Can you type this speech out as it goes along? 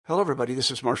Hello, everybody. This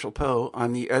is Marshall Poe.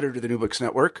 I'm the editor of the New Books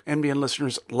Network. NBN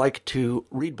listeners like to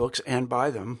read books and buy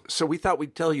them. So we thought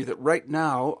we'd tell you that right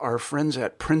now, our friends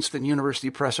at Princeton University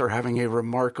Press are having a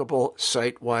remarkable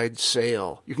site-wide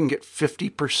sale. You can get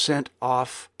 50%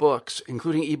 off books,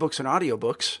 including ebooks and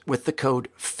audiobooks, with the code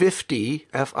 50,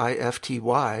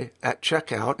 F-I-F-T-Y, at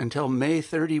checkout until May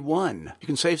 31. You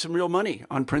can save some real money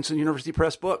on Princeton University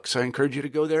Press books. I encourage you to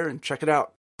go there and check it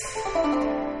out.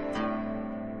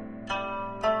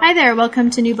 Hi there,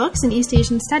 welcome to New Books in East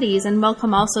Asian Studies, and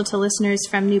welcome also to listeners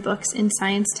from New Books in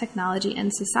Science, Technology,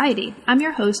 and Society. I'm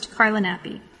your host, Carla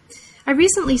Nappi. I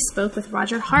recently spoke with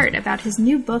Roger Hart about his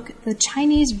new book, The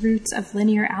Chinese Roots of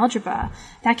Linear Algebra,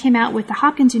 that came out with the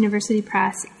Hopkins University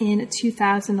Press in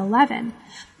 2011.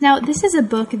 Now, this is a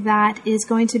book that is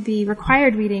going to be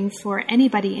required reading for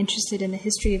anybody interested in the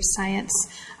history of science,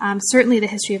 certainly the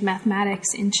history of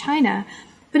mathematics in China,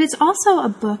 but it's also a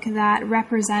book that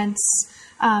represents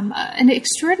an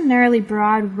extraordinarily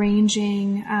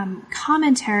broad-ranging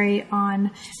commentary on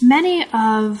many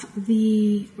of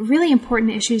the really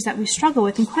important issues that we struggle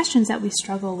with and questions that we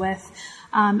struggle with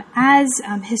as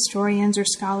historians or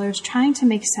scholars trying to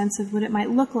make sense of what it might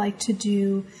look like to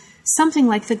do something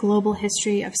like the global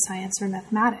history of science or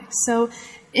mathematics. So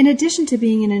in addition to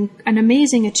being an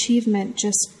amazing achievement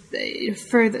just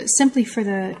simply for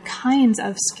the kinds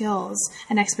of skills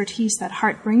and expertise that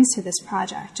Hart brings to this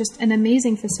project, just an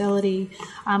amazing facility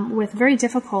with very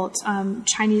difficult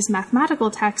Chinese mathematical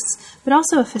texts, but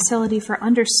also a facility for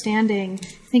understanding,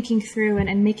 thinking through,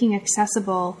 and making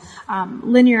accessible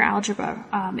linear algebra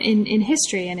in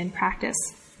history and in practice.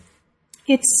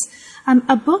 It's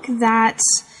a book that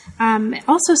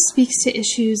also speaks to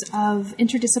issues of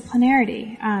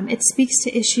interdisciplinarity. It speaks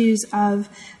to issues of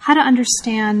how to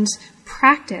understand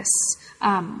practice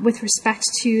with respect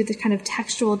to the kind of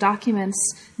textual documents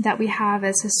that we have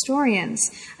as historians.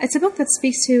 It's a book that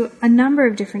speaks to a number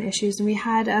of different issues, and we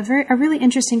had a really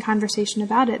interesting conversation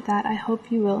about it that I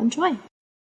hope you will enjoy.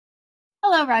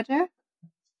 Hello, Roger.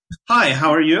 Hi, how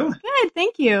are you? Good,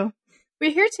 thank you. We're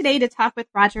here today to talk with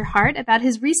Roger Hart about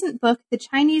his recent book, The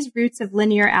Chinese Roots of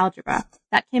Linear Algebra,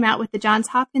 that came out with the Johns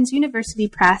Hopkins University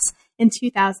Press in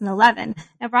 2011.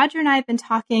 Now, Roger and I have been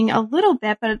talking a little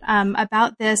bit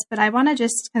about this, but I want to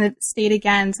just kind of state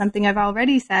again something I've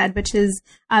already said, which is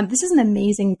this is an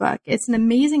amazing book. It's an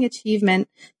amazing achievement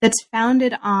that's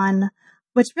founded on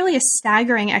what's really a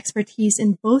staggering expertise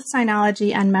in both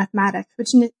sinology and mathematics,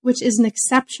 which is an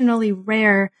exceptionally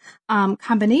rare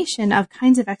combination of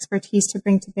kinds of expertise to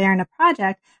bring to bear in a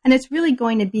project. And it's really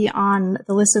going to be on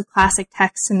the list of classic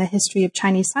texts in the history of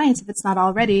Chinese science, if it's not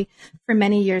already, for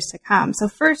many years to come. So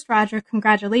first, Roger,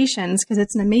 congratulations, because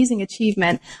it's an amazing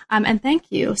achievement. And thank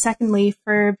you, secondly,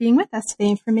 for being with us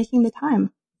today and for making the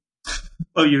time.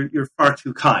 Well, you're far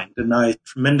too kind, and I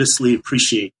tremendously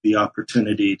appreciate the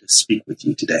opportunity to speak with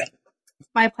you today.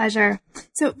 My pleasure.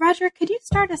 So, Roger, could you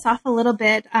start us off a little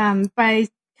bit by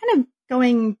kind of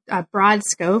going broad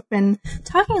scope and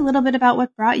talking a little bit about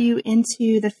what brought you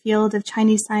into the field of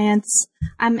Chinese science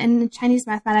and Chinese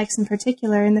mathematics in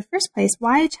particular in the first place?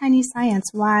 Why Chinese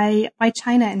science? Why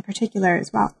China in particular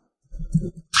as well?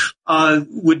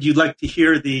 Would you like to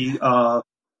hear the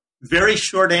very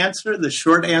short answer, the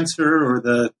short answer, or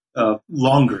the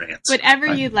longer answer? Whatever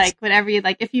you'd like.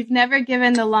 If you've never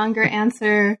given the longer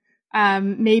answer,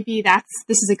 maybe this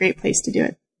is a great place to do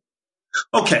it.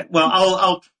 Okay, well,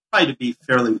 I'll try to be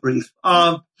fairly brief.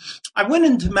 I went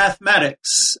into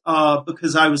mathematics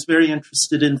because I was very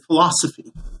interested in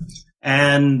philosophy.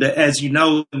 And as you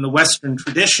know, in the Western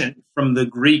tradition, from the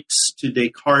Greeks to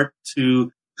Descartes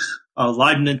to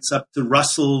Leibniz up to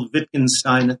Russell,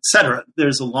 Wittgenstein, etc.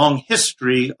 There's a long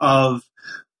history of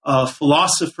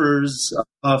philosophers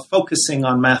focusing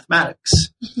on mathematics.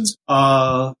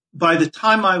 Mm-hmm. By the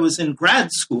time I was in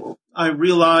grad school, I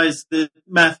realized that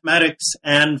mathematics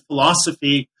and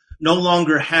philosophy no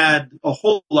longer had a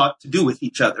whole lot to do with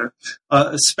each other,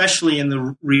 especially in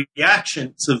the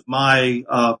reactions of my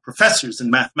professors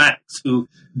in mathematics who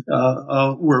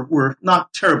were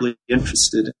not terribly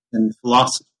interested in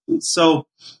philosophy. So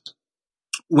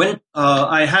when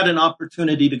I had an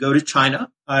opportunity to go to China,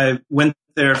 I went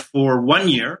there for 1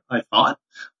 year, I thought.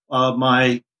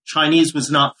 My Chinese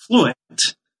was not fluent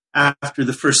after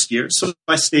the first year, so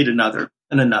I stayed another,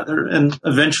 and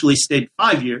eventually stayed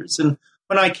 5 years. And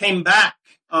when I came back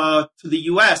to the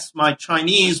U.S., my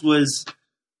Chinese was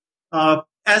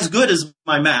as good as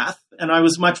my math, and I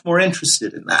was much more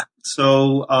interested in that.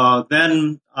 So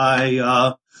then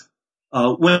I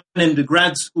went into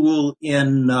grad school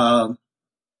in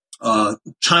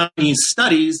Chinese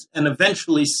studies and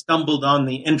eventually stumbled on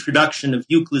the introduction of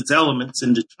Euclid's Elements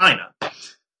into China.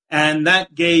 And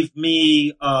that gave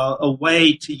me a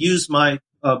way to use my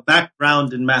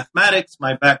background in mathematics,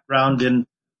 my background in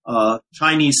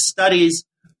Chinese studies.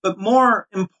 But more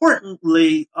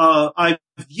importantly, I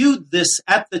viewed this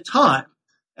at the time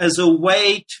as a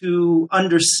way to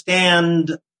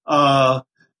understand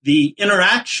the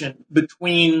interaction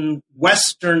between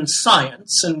Western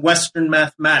science and Western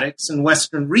mathematics and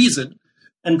Western reason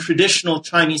and traditional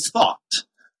Chinese thought.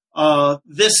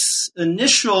 This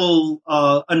initial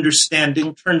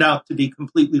understanding turned out to be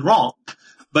completely wrong,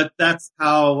 but that's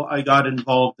how I got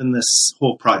involved in this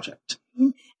whole project.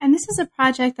 And this is a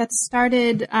project that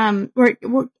started,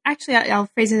 actually, I'll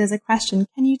phrase it as a question.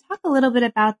 Can you talk a little bit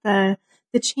about the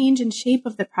change in shape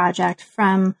of the project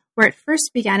from where it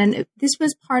first began? And this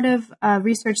was part of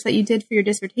research that you did for your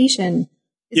dissertation.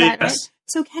 Is that right?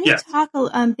 So can you talk,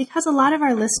 because a lot of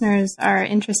our listeners are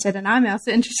interested, and I'm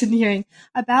also interested in hearing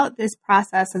about this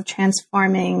process of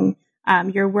transforming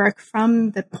your work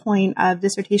from the point of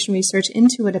dissertation research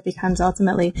into what it becomes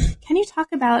ultimately. Can you talk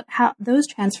about how those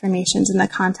transformations in the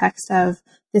context of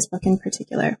this book in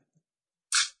particular?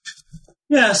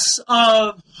 Yes.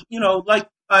 Like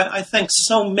I think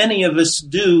so many of us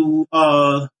do,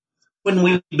 when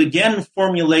we begin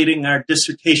formulating our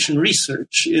dissertation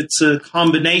research, it's a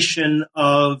combination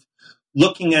of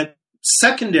looking at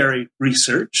secondary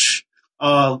research,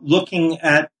 looking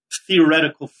at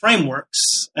theoretical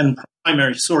frameworks and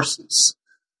primary sources.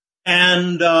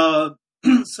 And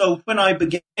so when I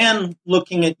began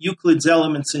looking at Euclid's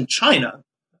Elements in China,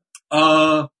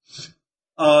 there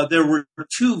were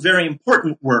two very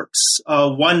important works,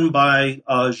 one by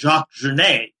Jacques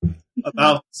Genet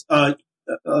about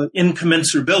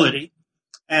incommensurability,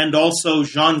 and also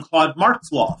Jean-Claude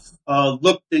Martloff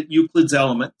looked at Euclid's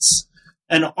Elements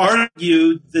and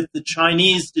argued that the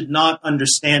Chinese did not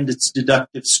understand its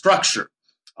deductive structure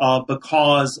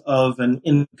because of an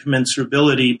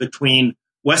incommensurability between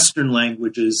Western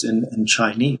languages and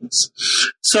Chinese.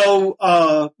 So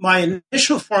my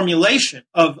initial formulation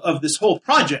of this whole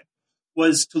project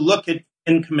was to look at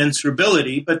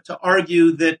incommensurability, but to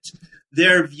argue that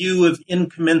their view of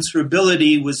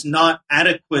incommensurability was not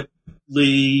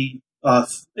adequately,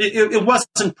 it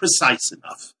wasn't precise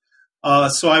enough.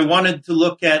 So I wanted to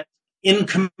look at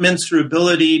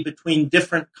incommensurability between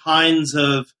different kinds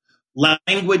of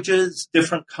languages,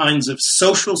 different kinds of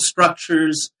social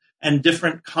structures, and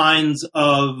different kinds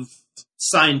of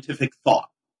scientific thought.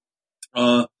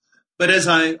 But as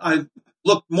I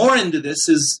looked more into this,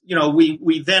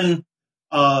 we then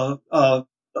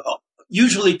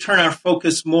usually turn our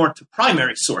focus more to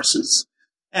primary sources.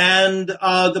 And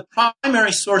the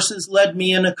primary sources led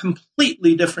me in a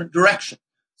completely different direction.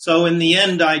 So in the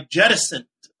end, I jettisoned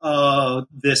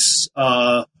this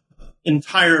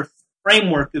entire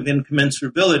framework of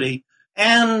incommensurability.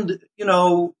 And,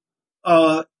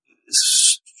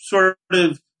 sort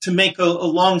of to make a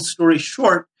long story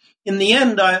short, in the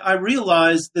end, I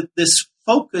realized that this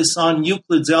focus on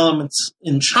Euclid's Elements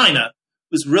in China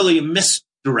was really a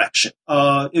misdirection.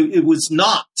 It was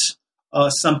not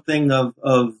something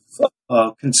of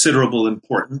considerable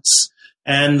importance.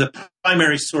 And the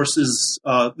primary sources,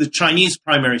 the Chinese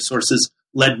primary sources,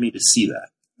 led me to see that.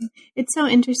 It's so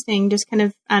interesting, just kind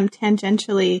of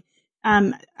tangentially.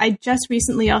 I just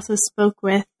recently also spoke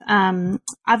with Avner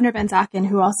Ben-Zaken,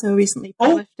 who also recently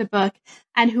published a book,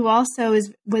 and who also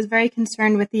was very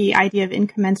concerned with the idea of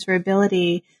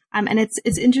incommensurability. And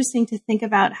it's interesting to think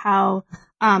about how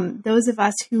those of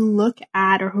us who look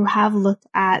at or who have looked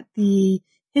at the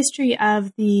history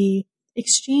of the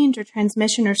exchange or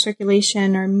transmission or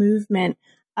circulation or movement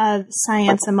of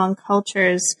science among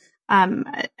cultures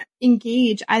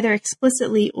engage either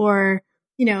explicitly or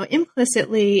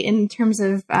implicitly in terms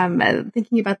of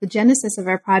thinking about the genesis of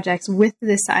our projects with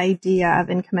this idea of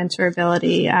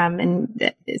incommensurability.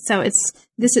 And so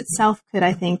this itself could,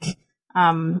 I think,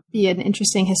 be an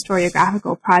interesting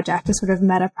historiographical project, a sort of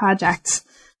meta project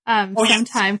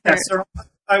sometime. Yes.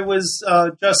 I was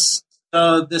just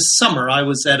this summer, I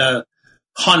was at a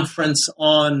conference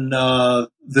on the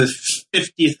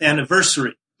 50th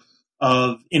anniversary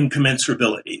of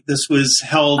incommensurability. This was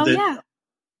held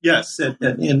Yes,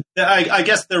 and I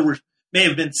guess there may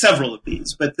have been several of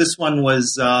these, but this one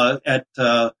was at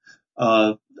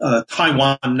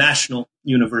Taiwan National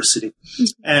University,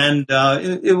 and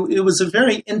it was a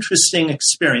very interesting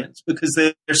experience because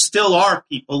there still are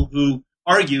people who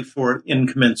argue for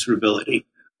incommensurability,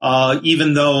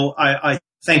 even though I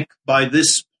think by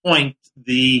this point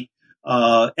the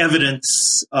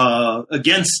evidence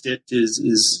against it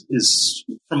is,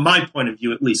 from my point of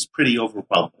view at least, pretty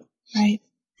overwhelming. Right.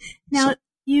 Now,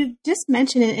 You just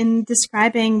mentioned it in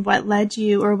describing what led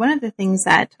you, or one of the things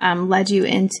that led you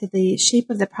into the shape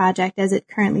of the project as it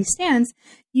currently stands.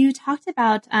 You talked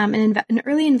about an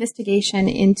early investigation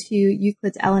into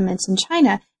Euclid's Elements in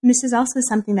China, and this is also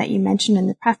something that you mentioned in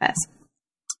the preface.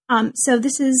 So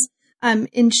this is,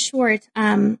 in short,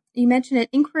 you mentioned that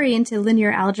inquiry into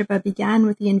linear algebra began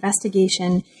with the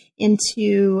investigation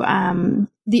into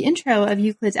the intro of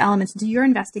Euclid's Elements into your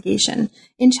investigation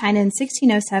in China in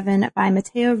 1607 by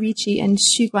Matteo Ricci and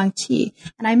Xu Guangqi.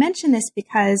 And I mention this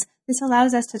because this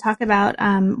allows us to talk about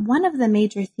one of the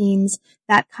major themes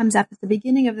that comes up at the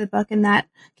beginning of the book and that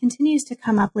continues to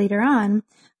come up later on,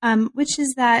 which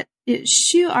is that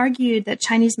Xu argued that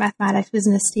Chinese mathematics was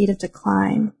in a state of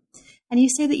decline. And you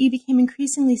say that you became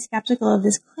increasingly skeptical of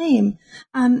this claim.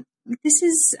 This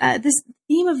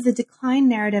theme of the decline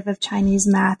narrative of Chinese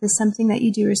math is something that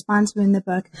you do respond to in the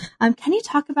book. Can you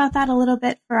talk about that a little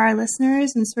bit for our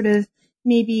listeners and sort of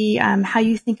maybe how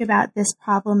you think about this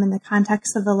problem in the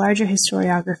context of the larger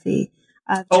historiography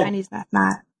of Chinese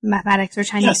mathematics or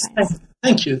Chinese science?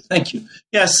 Thank you.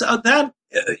 Yes, that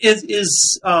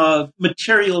is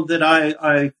material that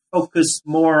I focus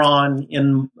more on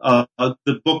in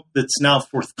the book that's now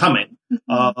forthcoming,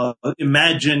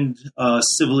 Imagined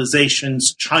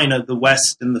Civilizations, China, the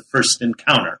West, and the First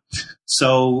Encounter.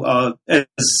 So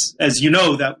as you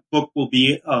know, that book will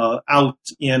be out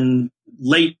in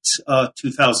late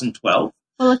 2012.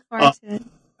 We'll look forward to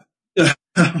it.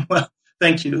 Well,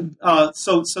 thank you.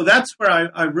 So that's where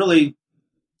I really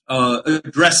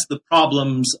address the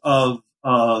problems of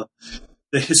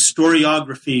the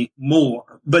historiography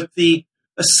more. But the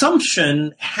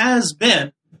assumption has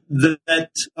been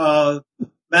that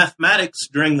mathematics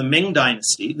during the Ming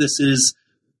Dynasty, this is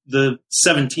the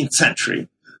 17th century,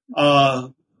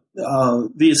 the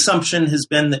assumption has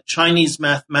been that Chinese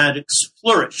mathematics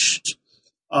flourished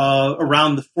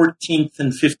around the 14th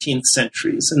and 15th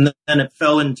centuries, and then it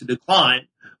fell into decline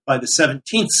by the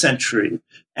 17th century,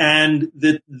 and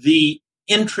that the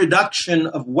introduction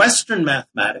of Western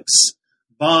mathematics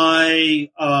by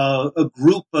a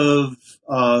group of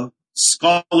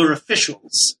scholar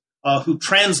officials who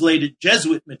translated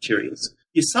Jesuit materials.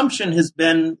 The assumption has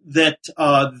been that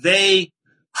they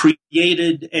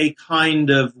created a kind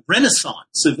of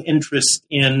renaissance of interest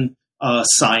in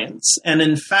science. And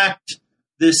in fact,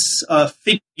 this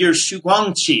figure Xu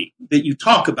Guangqi that you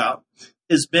talk about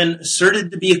has been asserted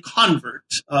to be a convert.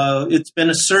 It's been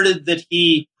asserted that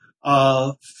he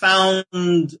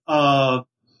found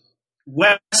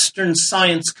Western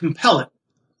science compelling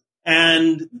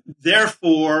and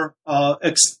therefore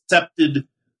accepted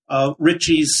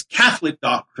Ricci's Catholic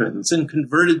doctrines and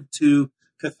converted to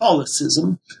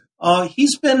Catholicism.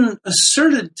 He's been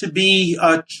asserted to be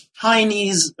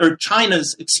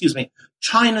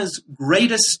China's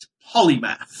greatest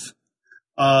polymath.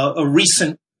 A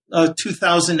recent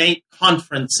 2008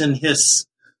 conference in his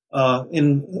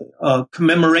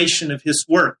commemoration of his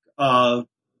work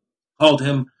called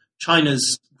him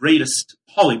China's greatest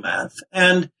polymath.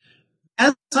 And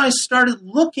as I started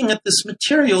looking at this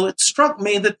material, it struck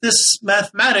me that this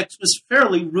mathematics was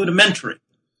fairly rudimentary,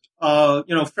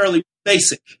 fairly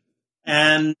basic.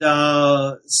 And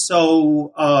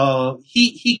so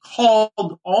he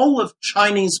called all of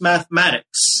Chinese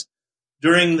mathematics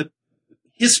during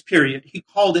his period, he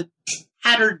called it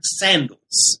tattered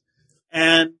sandals.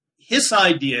 And his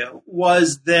idea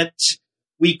was that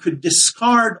we could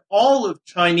discard all of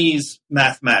Chinese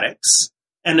mathematics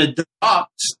and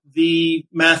adopt the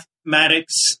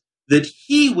mathematics that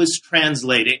he was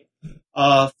translating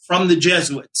from the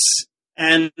Jesuits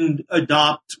and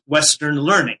adopt Western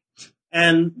learning.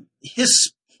 And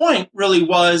his point really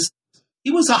was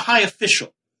he was a high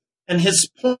official. And his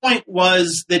point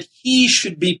was that he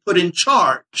should be put in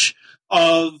charge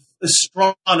of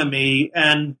astronomy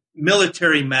and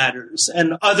military matters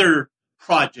and other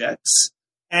projects.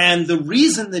 And the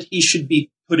reason that he should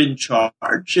be put in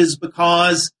charge is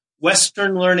because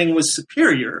Western learning was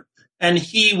superior and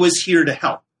he was here to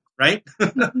help, right?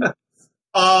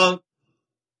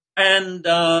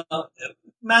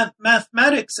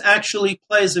 Mathematics actually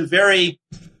plays a very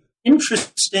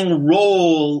interesting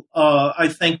role, I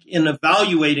think, in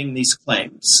evaluating these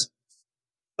claims.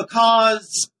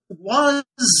 Because was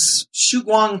Xu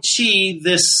Guangqi,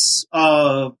 this,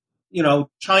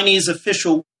 Chinese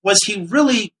official, was he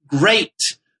really great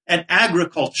at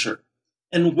agriculture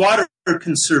and water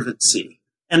conservancy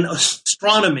and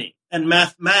astronomy and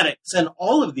mathematics and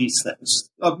all of these things,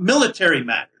 military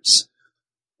matters?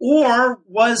 Or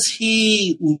was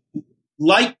he,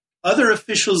 like other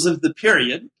officials of the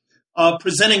period,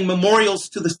 presenting memorials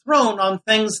to the throne on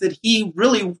things that he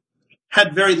really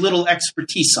had very little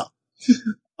expertise on.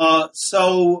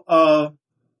 So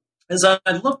as I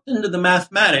looked into the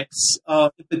mathematics,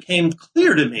 it became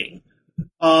clear to me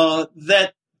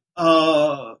that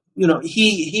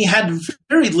he had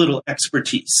very little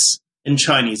expertise in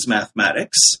Chinese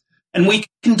mathematics, and we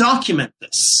can document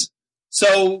this.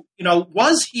 So,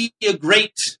 was he a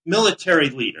great military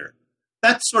leader?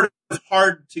 That's sort of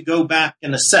hard to go back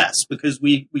and assess because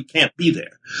we can't be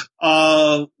there.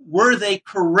 Were they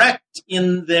correct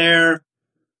in their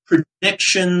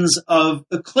predictions of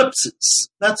eclipses?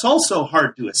 That's also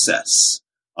hard to assess.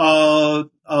 It's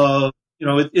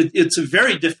a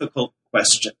very difficult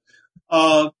question.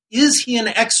 Is he an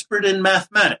expert in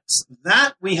mathematics?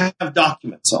 That we have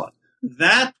documents on.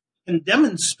 That can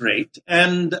demonstrate.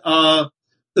 And the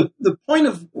point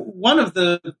of one of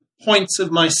the points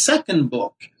of my second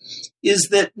book is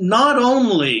that not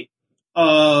only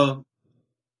were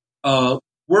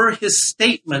his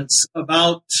statements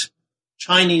about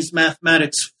Chinese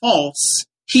mathematics false,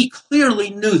 he clearly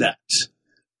knew that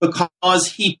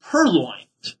because he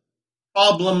purloined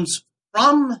problems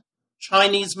from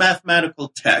Chinese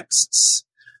mathematical texts,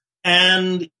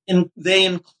 and they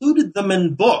included them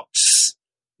in books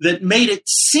that made it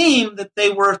seem that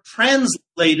they were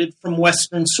translated from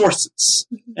Western sources.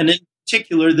 And in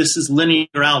particular, this is linear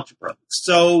algebra.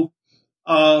 So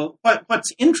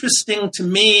what's interesting to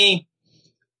me,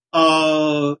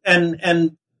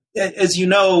 and as you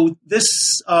know, this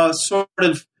sort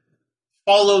of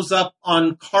follows up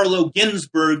on Carlo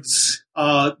Ginzburg's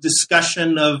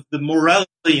discussion of the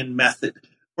Morellian method,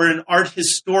 where an art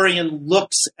historian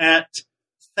looks at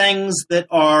things that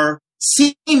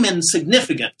seem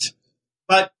insignificant,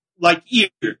 but like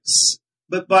ears.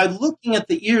 But by looking at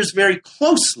the ears very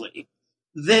closely,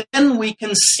 then we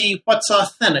can see what's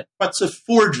authentic, what's a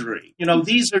forgery.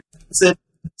 These are things that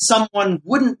someone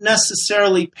wouldn't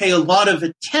necessarily pay a lot of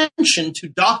attention to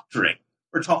doctoring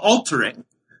or to altering.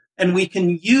 And we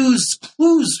can use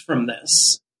clues from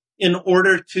this in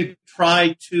order to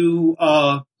try to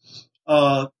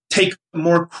take a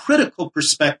more critical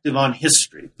perspective on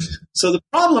history. So the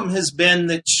problem has been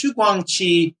that Xu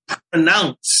Guangqi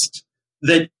pronounced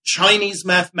that Chinese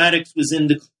mathematics was in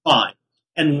decline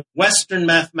and Western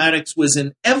mathematics was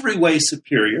in every way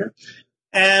superior.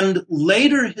 And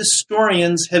later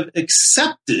historians have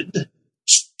accepted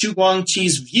Xu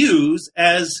Guangqi's views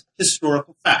as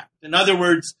historical fact. In other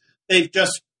words, they've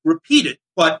just repeated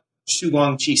what Xu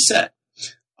Guangqi said.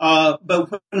 But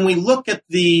when we look at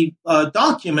the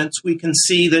documents, we can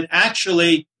see that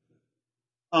actually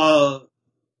linear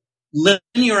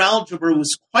algebra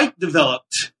was quite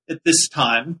developed at this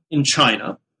time in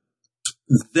China.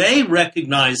 They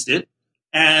recognized it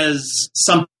as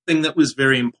something that was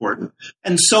very important,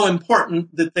 and so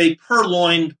important that they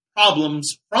purloined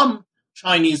problems from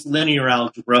Chinese linear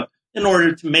algebra in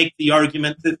order to make the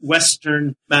argument that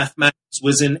Western mathematics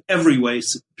was in every way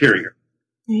superior.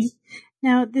 Right.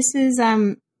 Now, this is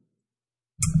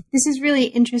really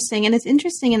interesting, and it's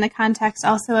interesting in the context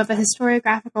also of a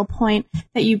historiographical point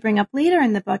that you bring up later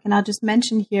in the book, and I'll just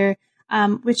mention here,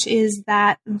 which is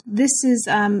that this is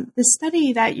the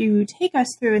study that you take us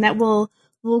through and that we'll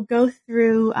go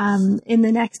through in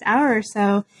the next hour or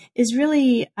so is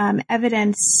really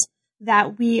evidence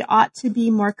that we ought to be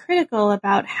more critical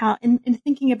about how, in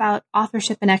thinking about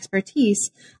authorship and expertise,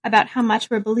 about how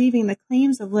much we're believing the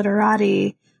claims of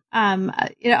literati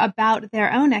about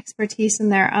their own expertise and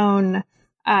their own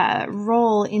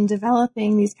role in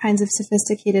developing these kinds of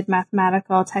sophisticated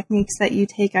mathematical techniques that you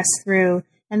take us through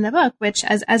in the book, which,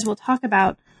 as we'll talk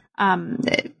about,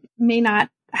 may not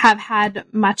have had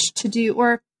much to do,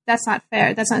 or that's not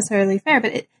fair. That's not necessarily fair,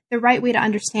 but the right way to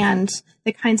understand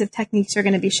the kinds of techniques you're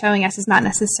going to be showing us is not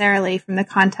necessarily from the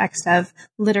context of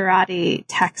literati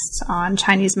texts on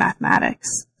Chinese mathematics.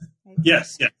 Right?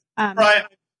 Yes. I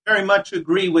very much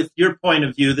agree with your point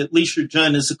of view that Li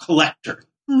Shizhen is a collector.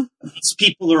 These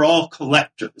people are all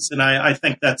collectors, and I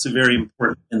think that's a very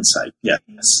important insight.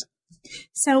 Yes.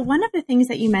 So one of the things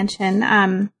that you mentioned,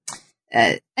 and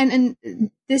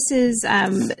this is,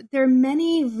 there are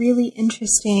many really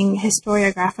interesting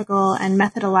historiographical and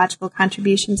methodological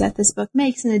contributions that this book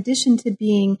makes, in addition to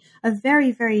being a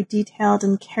very, very detailed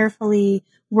and carefully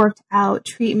worked out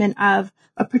treatment of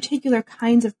a particular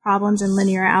kinds of problems in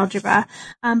linear algebra.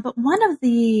 But one of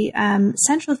the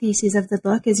central theses of the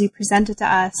book, as you present it to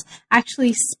us,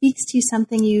 actually speaks to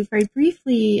something you very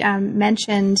briefly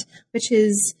mentioned, which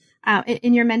is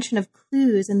in your mention of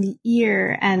clues and the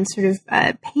ear and sort of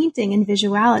painting and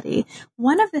visuality.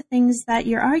 One of the things that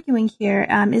you're arguing here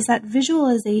is that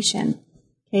visualization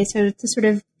Okay, so to sort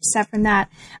of step from that,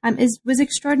 was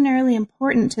extraordinarily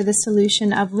important to the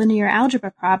solution of linear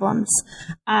algebra problems.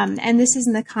 And this is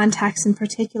in the context in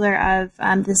particular of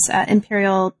this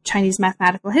imperial Chinese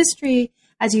mathematical history,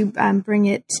 as you bring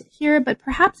it here, but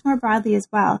perhaps more broadly as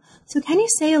well. So can you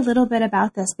say a little bit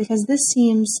about this? Because this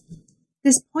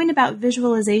point about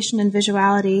visualization and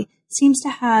visuality seems to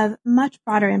have much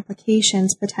broader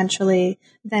implications potentially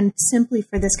than simply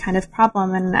for this kind of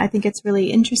problem. And I think it's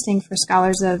really interesting for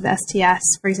scholars of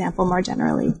STS, for example, more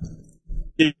generally.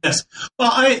 Yes.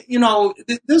 Well,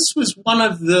 this was one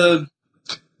of the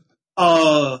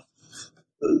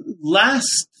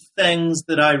last things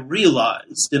that I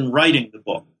realized in writing the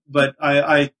book, but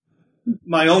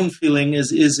my own feeling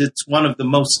is it's one of the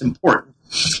most important.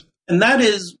 And that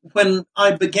is, when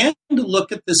I began to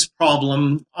look at this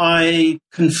problem, I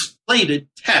conflated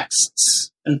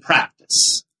texts and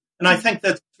practice. And I think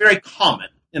that's very common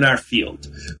in our field.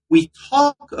 We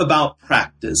talk about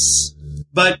practice,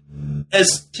 but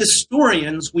as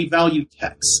historians, we value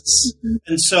texts. Mm-hmm.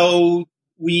 And so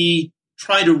we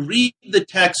try to read the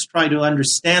text, try to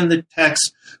understand the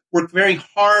text, work very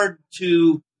hard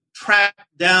to track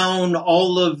down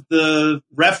all of the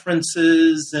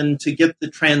references and to get the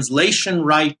translation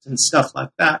right and stuff like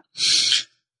that.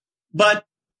 But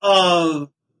as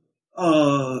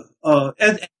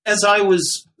I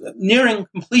was nearing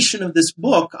completion of this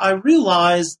book, I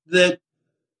realized that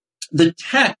the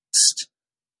text,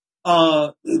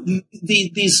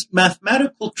 these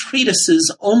mathematical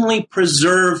treatises only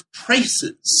preserve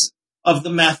traces of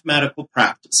the mathematical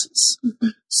practices. Mm-hmm.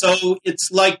 So it's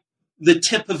like the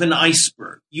tip of an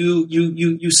iceberg. You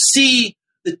see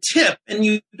the tip, and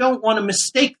you don't want to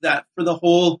mistake that for the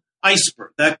whole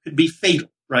iceberg. That could be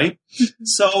fatal, right? Mm-hmm.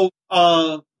 So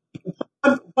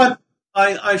what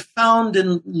I found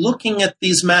in looking at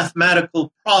these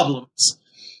mathematical problems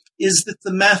is that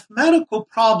the mathematical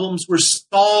problems were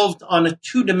solved on a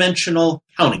two-dimensional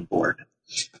counting board.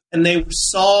 And they were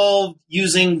solved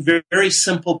using very, very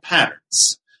simple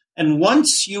patterns. And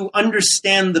once you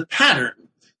understand the pattern,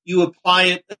 you apply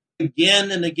it again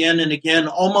and again and again,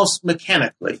 almost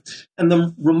mechanically. And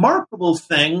the remarkable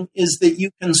thing is that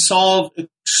you can solve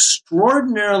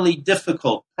extraordinarily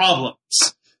difficult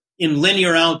problems in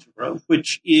linear algebra,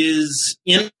 which is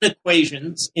in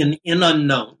equations, in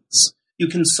unknowns. You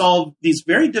can solve these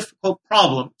very difficult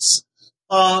problems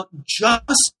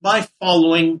just by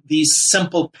following these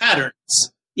simple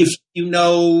patterns. If you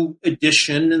know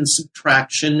addition and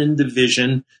subtraction and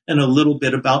division and a little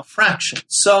bit about fractions.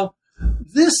 So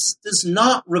this does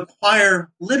not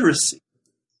require literacy.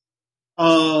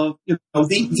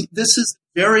 This is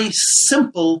very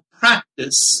simple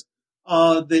practice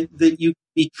that you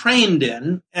can be trained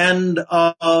in. And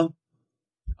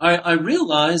I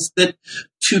realized that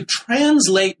to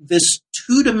translate this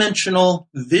two-dimensional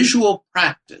visual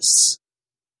practice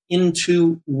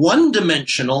into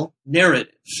one-dimensional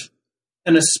narrative,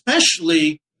 and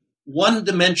especially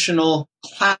one-dimensional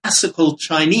classical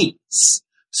Chinese.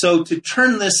 So to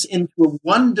turn this into a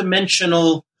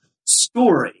one-dimensional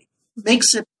story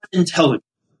makes it intelligent.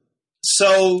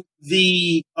 So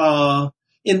in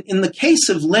the case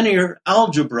of linear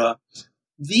algebra,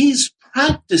 these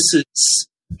practices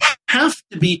have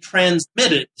to be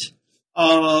transmitted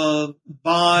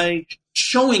by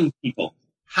showing people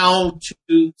how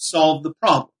to solve the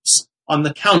problems on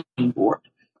the counting board.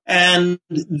 And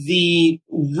the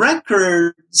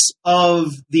records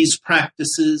of these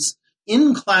practices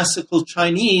in classical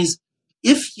Chinese,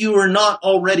 if you are not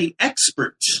already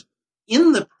expert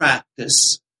in the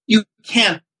practice, you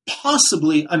can't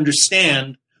possibly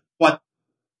understand what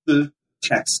the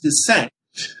text is saying.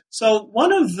 So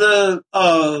one of the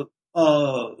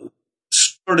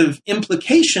sort of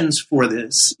implications for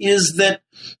this is that,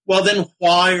 well, then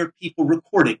why are people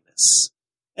recording this?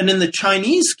 And in the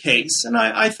Chinese case, and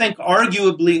I think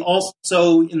arguably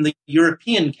also in the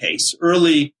European case,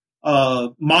 early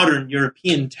modern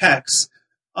European texts,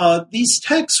 these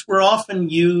texts were often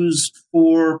used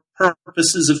for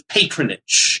purposes of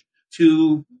patronage,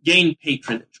 to gain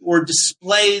patronage, or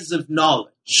displays of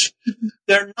knowledge.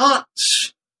 They're not,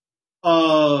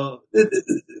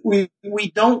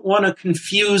 we don't want to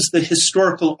confuse the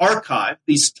historical archive,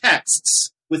 these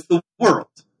texts, with the world.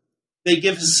 They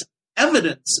give us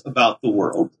evidence about the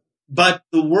world, but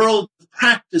the world of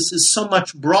practice is so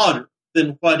much broader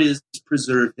than what is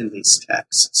preserved in these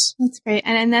texts. That's great.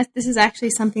 And this is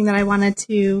actually something that I wanted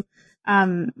to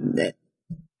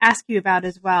ask you about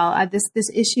as well. This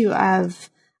issue of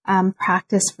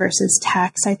practice versus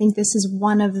text. I think this is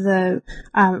one of the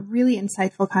really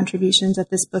insightful contributions that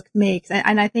this book makes.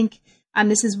 And I think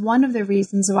this is one of the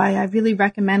reasons why I really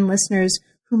recommend listeners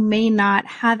who may not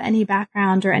have any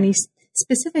background or any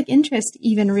specific interest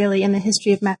even really in the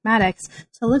history of mathematics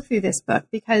to look through this book,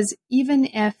 because even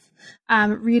if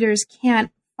readers can't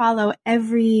follow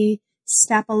every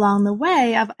step along the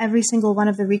way of every single one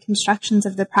of the reconstructions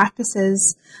of the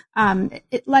practices,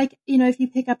 if you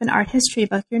pick up an art history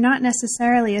book, you're not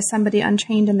necessarily, as somebody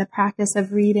untrained in the practice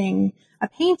of reading a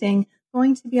painting,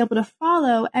 going to be able to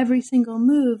follow every single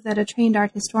move that a trained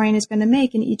art historian is going to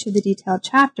make in each of the detailed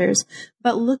chapters.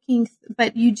 But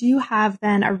you do have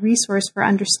then a resource for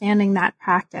understanding that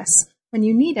practice when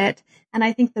you need it. And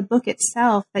I think the book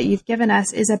itself that you've given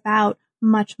us is about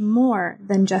much more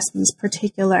than just these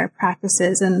particular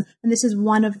practices. And this is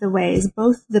one of the ways,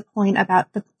 both the point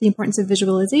about the importance of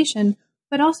visualization,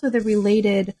 but also the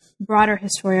related broader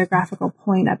historiographical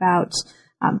point about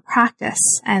practice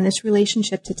and this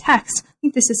relationship to text. I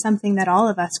think this is something that all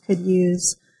of us could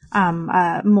use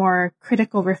more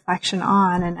critical reflection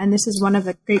on. And this is one of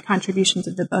the great contributions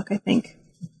of the book, I think.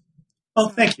 Oh,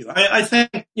 thank you. I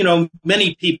think,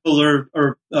 many people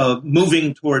are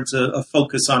moving towards a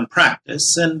focus on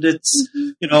practice, and it's,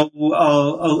 a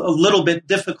little bit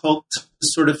difficult to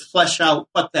sort of flesh out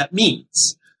what that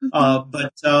means.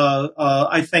 But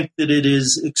I think that it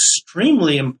is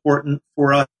extremely important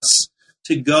for us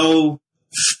to go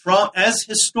as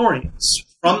historians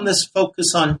from this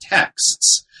focus on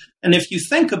texts. And if you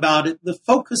think about it, the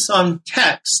focus on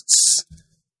texts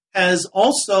has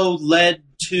also led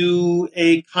to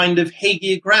a kind of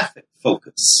hagiographic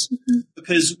focus,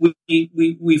 because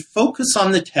we focus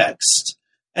on the text,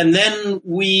 and then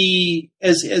we,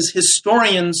 as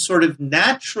historians, sort of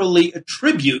naturally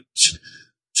attribute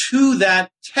to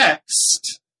that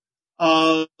text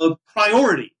a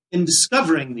priority in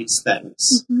discovering these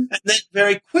things. And then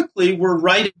very quickly we're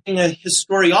writing a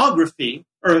historiography,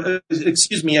 a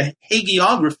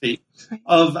hagiography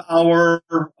of our,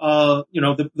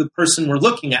 the person we're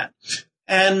looking at.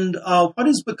 And what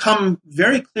has become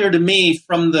very clear to me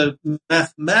from the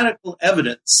mathematical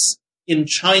evidence in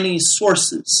Chinese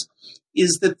sources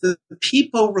is that the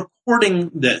people recording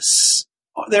this,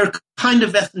 they're kind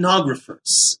of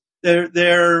ethnographers.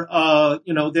 They're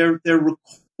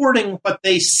recording what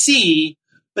they see,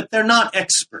 but they're not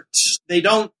experts. They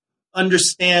don't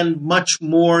understand much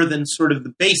more than sort of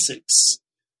the basics.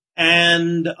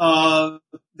 And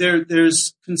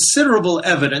there's considerable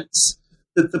evidence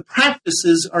that the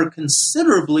practices are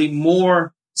considerably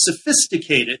more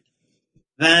sophisticated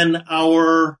than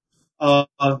our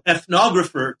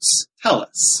ethnographers tell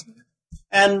us.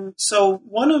 And so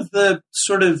one of the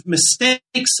sort of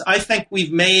mistakes I think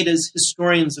we've made as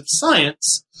historians of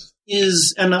science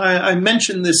is, and I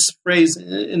mentioned this phrase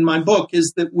in my book,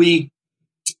 is that we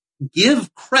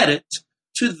give credit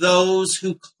to those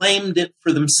who claimed it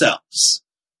for themselves.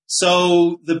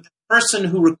 So the person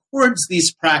who records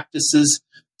these practices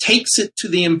takes it to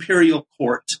the imperial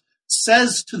court,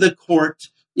 says to the court,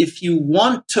 if you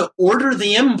want to order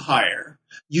the empire,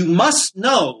 you must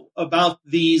know about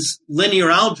these linear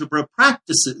algebra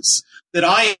practices that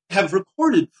I have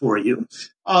recorded for you.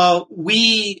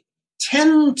 We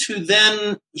tend to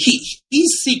then, he's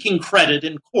seeking credit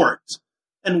in court,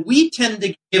 and we tend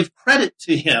to give credit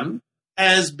to him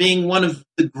as being one of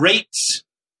the great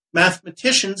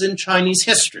mathematicians in Chinese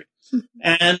history.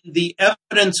 And the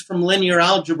evidence from linear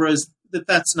algebra is that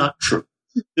that's not true.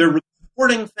 They're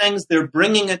recording things, they're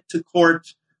bringing it to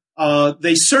court.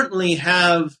 They certainly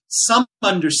have some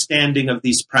understanding of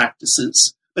these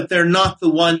practices, but they're not the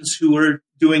ones who are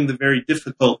doing the very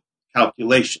difficult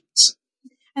calculations.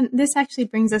 And this actually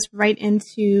brings us right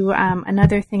into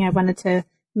another thing I wanted to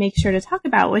make sure to talk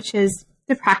about, which is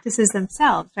the practices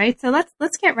themselves, right? So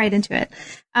let's get right into it.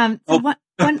 And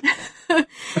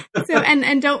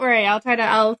don't worry,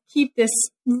 I'll keep this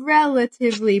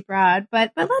relatively broad,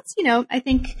 but let's, I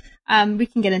think we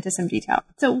can get into some detail.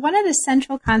 So one of the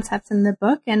central concepts in the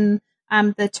book, and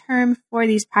the term for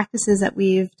these practices that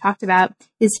we've talked about,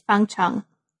 is fangcheng.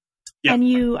 Yep. And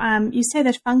you say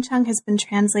that fangcheng has been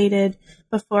translated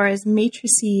before as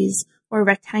matrices or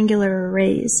rectangular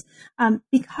arrays.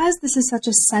 Because this is such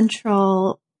a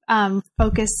central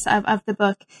focus of the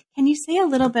book, can you say a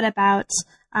little bit about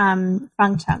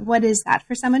fangcheng? What is that?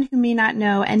 For someone who may not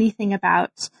know anything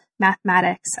about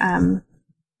mathematics,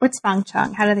 what's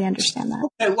fangcheng? How do they understand that?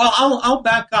 Okay, well, I'll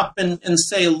back up and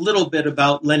say a little bit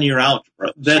about linear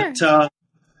algebra. Sure.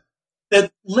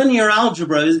 That linear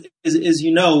algebra, as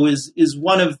you know, is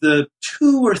one of the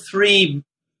 2 or 3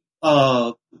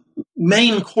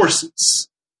 main courses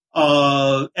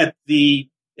at the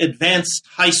advanced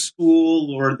high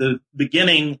school or the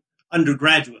beginning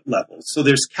undergraduate level. So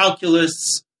there's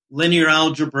calculus, linear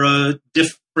algebra,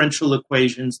 differential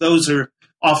equations. Those are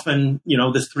often,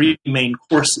 the three main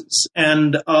courses.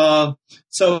 And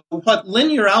so what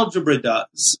linear algebra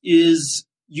does is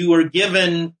you are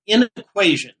given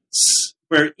inequations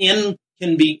where n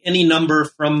can be any number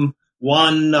from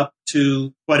 1 up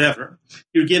to whatever.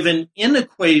 You're given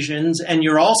inequations, and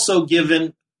you're also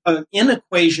given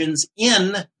inequations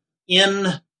in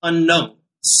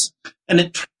unknowns. And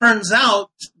it turns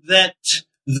out that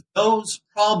those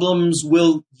problems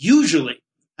will usually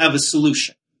have a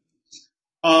solution.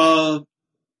 So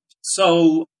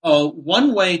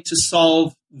one way to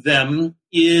solve them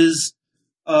is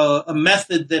a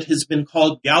method that has been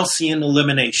called Gaussian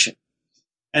elimination.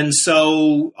 And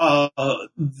so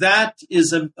that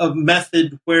is a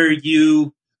method where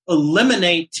you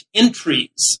eliminate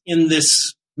entries in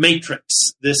this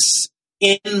matrix, this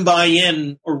n by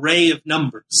n array of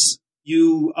numbers.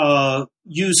 You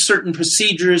use certain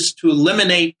procedures to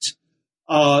eliminate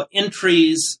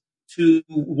entries to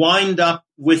wind up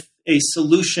with a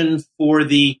solution for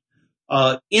the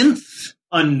nth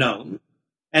unknown.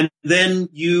 And then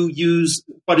you use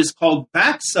what is called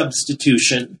back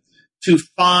substitution to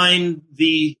find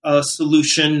the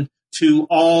solution to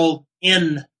all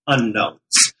n unknowns.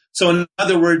 So in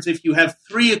other words, if you have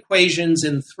three equations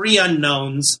and three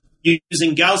unknowns,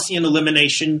 using Gaussian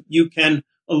elimination, you can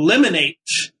eliminate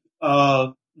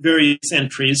various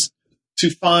entries to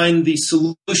find the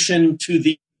solution to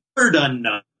the third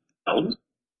unknown.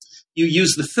 You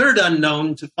use the third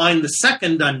unknown to find the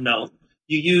second unknown.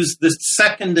 You use the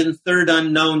second and third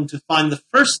unknown to find the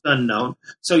first unknown.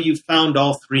 So you've found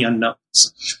all three unknowns.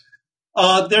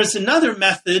 There's another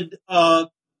method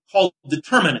called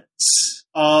determinants.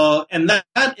 And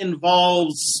that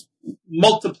involves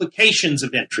multiplications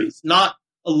of entries, not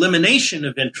elimination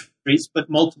of entries, but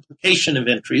multiplication of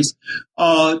entries.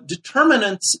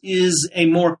 Determinants is a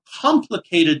more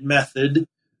complicated method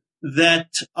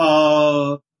that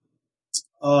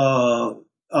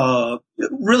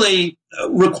really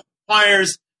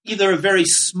requires either a very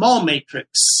small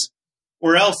matrix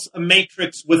or else a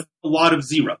matrix with a lot of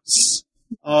zeros.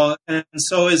 And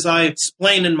so as I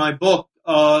explain in my book,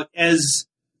 as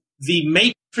the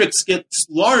matrix gets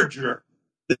larger,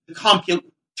 the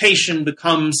computation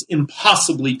becomes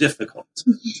impossibly difficult.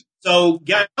 So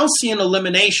Gaussian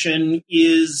elimination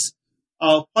is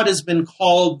what has been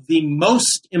called the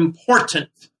most important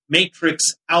matrix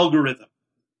algorithm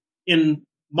in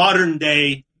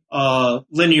modern-day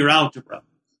linear algebra.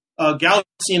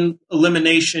 Gaussian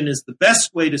elimination is the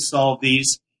best way to solve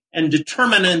these, and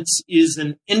determinants is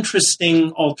an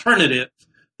interesting alternative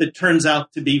that turns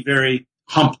out to be very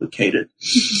complicated.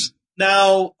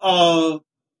 Now,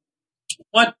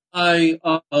 what I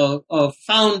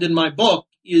found in my book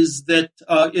is that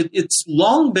it's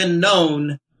long been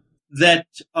known that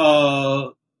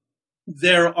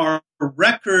there are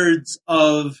records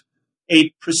of a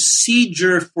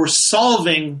procedure for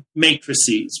solving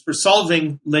matrices, for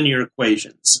solving linear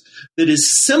equations, that is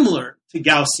similar to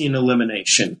Gaussian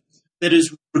elimination, that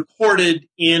is recorded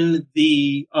in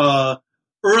the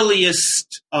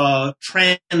earliest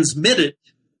transmitted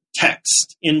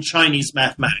text in Chinese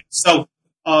mathematics. So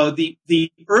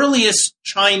the earliest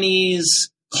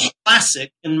Chinese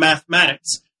classic in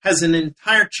mathematics has an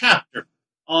entire chapter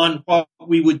on what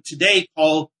we would today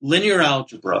call linear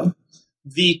algebra.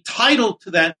 The title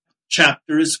to that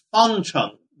chapter is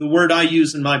Fangcheng, the word I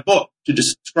use in my book to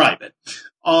describe it.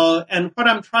 And what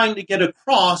I'm trying to get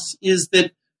across is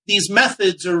that these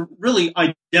methods are really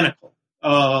identical,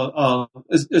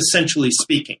 essentially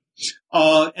speaking.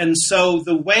 And so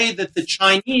the way that the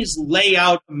Chinese lay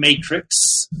out a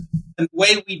matrix and the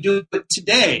way we do it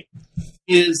today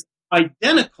is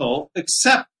identical,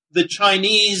 except the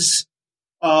Chinese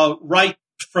write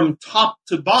from top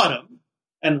to bottom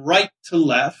and right to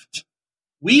left.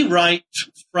 We write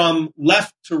from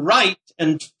left to right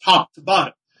and top to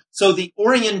bottom. So the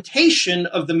orientation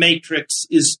of the matrix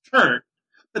is turned,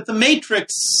 but the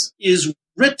matrix is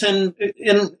written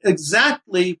in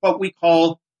exactly what we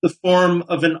call the form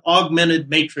of an augmented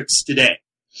matrix today.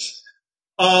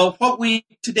 What we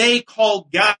today call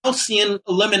Gaussian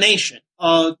elimination.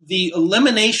 The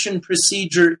elimination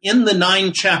procedure in the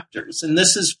 9 chapters, and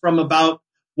this is from about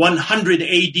 100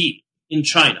 AD in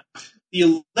China.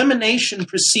 The elimination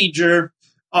procedure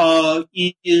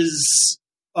is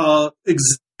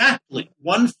exactly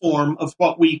one form of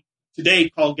what we today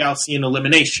call Gaussian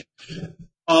elimination.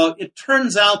 It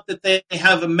turns out that they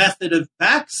have a method of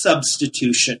back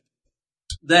substitution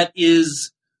that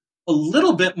is a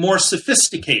little bit more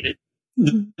sophisticated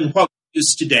than what we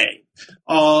use today.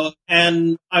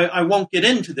 And I won't get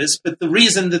into this, but the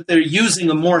reason that they're using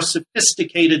a more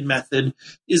sophisticated method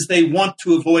is they want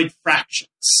to avoid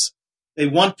fractions. They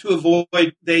want to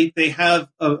avoid, they have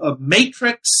a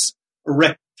matrix, a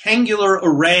rectangular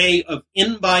array of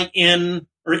n by n,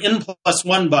 or n plus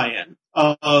 1 by n,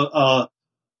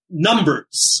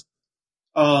 numbers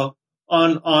on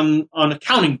a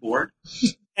counting board.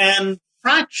 And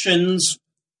fractions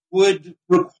would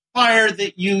require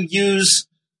that you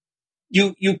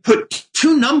put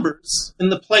two numbers in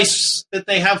the place that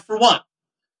they have for one.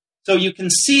 So you can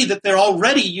see that they're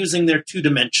already using their two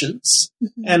dimensions.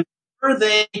 Mm-hmm. And were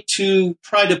they to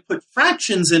try to put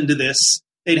fractions into this,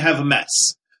 they'd have a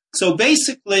mess. So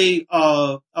basically,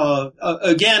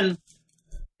 again,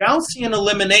 Gaussian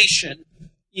elimination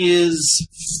is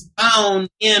found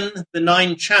in the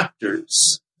 9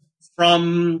 chapters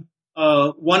from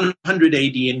 100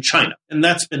 AD in China, and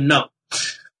that's been known.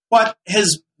 What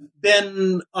has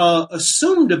been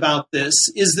assumed about this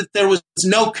is that there was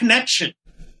no connection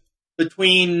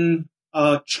between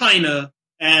China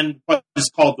and what is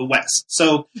called the West.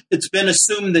 So it's been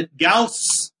assumed that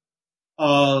Gauss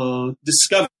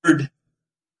discovered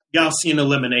Gaussian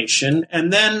elimination.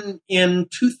 And then in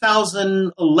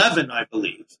 2011, I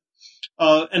believe,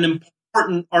 an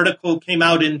important article came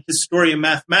out in Historia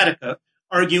Mathematica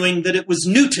arguing that it was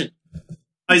Newton,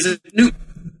 Isaac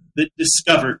Newton, that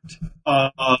discovered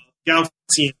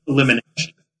Gaussian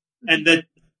elimination. And that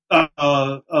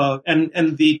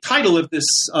and the title of this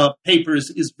paper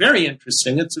is very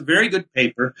interesting. It's a very good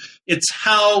paper. It's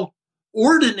how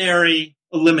ordinary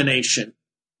elimination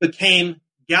became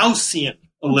Gaussian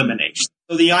elimination.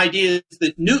 So the idea is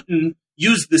that Newton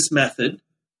used this method,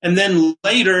 and then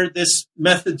later this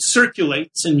method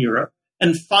circulates in Europe,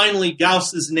 and finally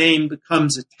Gauss's name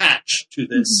becomes attached to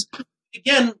this. Mm-hmm.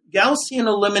 Again, Gaussian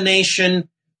elimination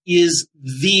is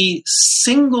the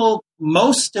single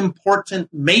most important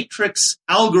matrix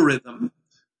algorithm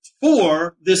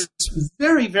for this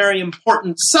very, very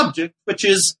important subject, which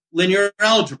is linear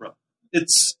algebra.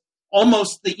 It's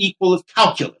almost the equal of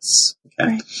calculus.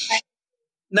 Okay. Right.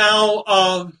 Now,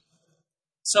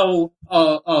 so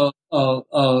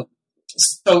to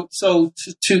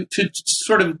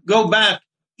sort of go back,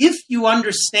 if you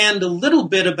understand a little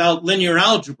bit about linear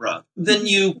algebra, then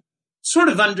you sort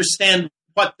of understand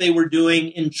what they were doing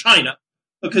in China,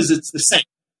 because it's the same.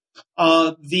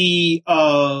 The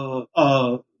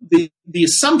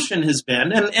assumption has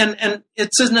been, and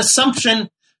it's an assumption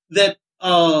that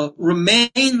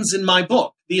remains in my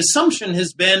book. The assumption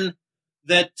has been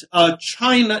that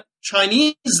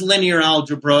Chinese linear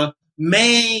algebra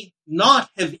may not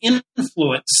have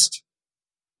influenced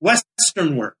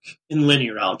Western work in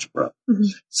linear algebra. Mm-hmm.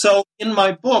 So in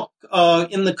my book,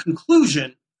 in the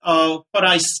conclusion, what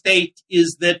I state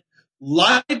is that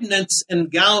Leibniz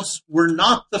and Gauss were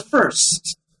not the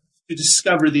first to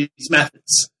discover these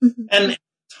methods. Mm-hmm. And at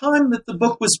the time that the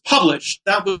book was published,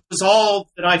 that was all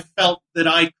that I felt that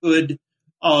I could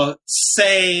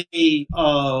say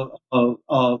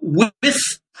with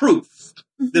proof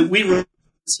that we were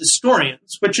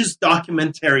historians, which is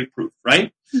documentary proof,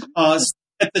 right? Mm-hmm.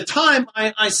 At the time,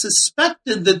 I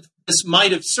suspected that this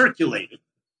might have circulated.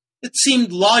 It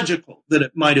seemed logical that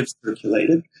it might have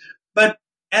circulated. But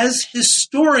as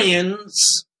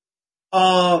historians,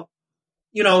 and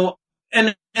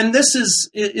this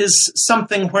is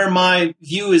something where my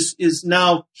view is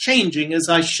now changing as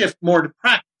I shift more to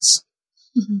practice.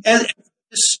 Mm-hmm. As a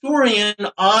historian,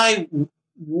 I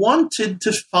wanted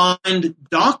to find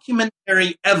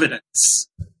documentary evidence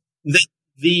that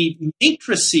the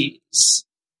matrices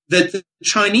that the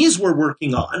Chinese were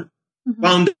working on mm-hmm.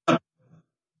 wound up.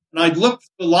 And I'd looked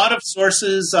at a lot of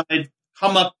sources. I'd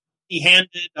come up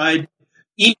empty-handed. I'd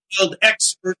emailed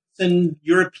experts in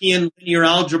European linear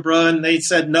algebra, and they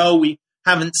said, no, we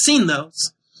haven't seen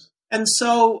those. And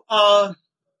so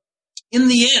in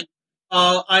the end,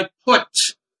 I put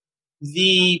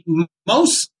the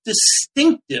most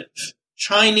distinctive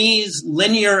Chinese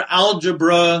linear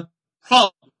algebra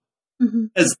problem mm-hmm.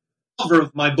 as the cover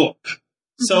of my book.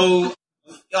 Mm-hmm. So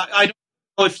I don't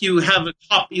know if you have a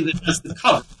copy that has the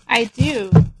cover. I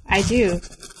do.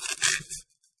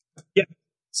 Yeah.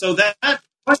 So that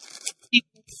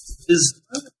is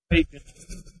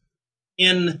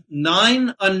in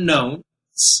 9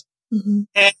 unknowns, mm-hmm.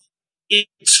 and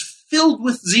it's filled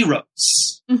with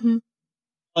zeros. Mm-hmm.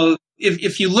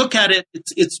 If you look at it,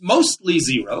 it's mostly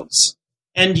zeros,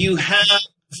 and you have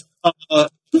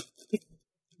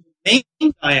main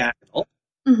diagonal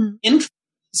mm-hmm. entries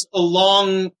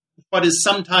along what is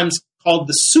sometimes called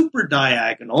the super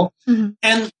diagonal. Mm-hmm.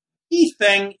 And the key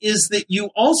thing is that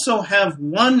you also have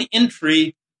one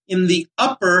entry in the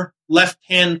upper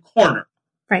left-hand corner.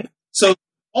 Right. So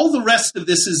all the rest of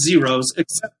this is zeros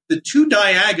except the two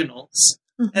diagonals.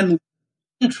 Mm-hmm. And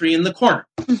entry in the corner.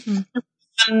 Mm-hmm.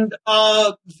 And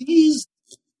these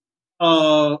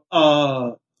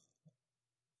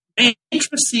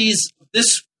matrices of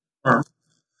this form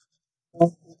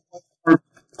are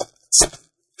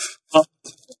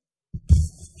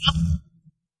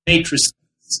matrices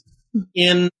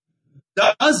in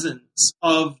dozens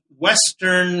of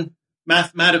Western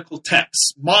mathematical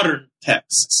texts, modern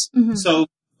texts. Mm-hmm. So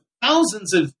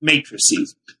thousands of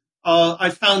matrices. I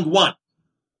found one,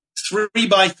 3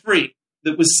 by 3,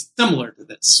 that was similar to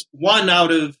this. One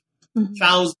out of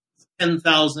thousands,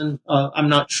 10,000, I'm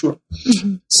not sure.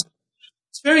 Mm-hmm. So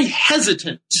it's very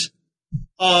hesitant,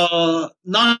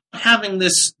 not having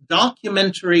this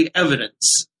documentary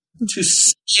evidence to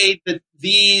say that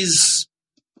these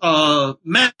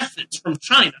methods from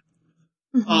China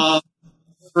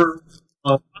were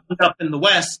found up in the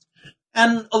West.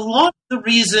 And a lot of the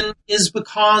reason is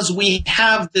because we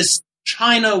have this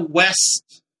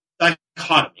China-West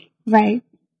dichotomy. Right.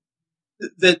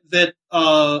 That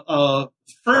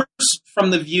first from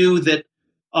the view that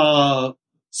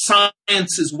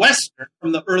science is Western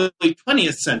from the early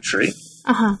 20th century.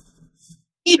 Uh-huh.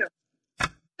 Peter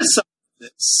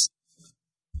criticizes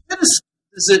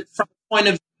it from the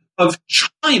point of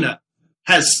China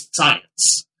has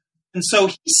science. And so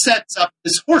he sets up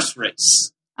this horse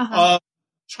race.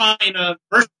 China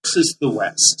versus the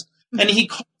West. And he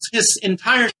calls his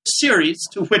entire series,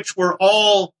 to which we're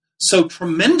all so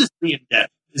tremendously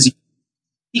indebted,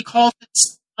 he calls it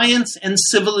Science and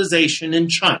Civilization in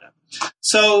China.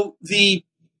 So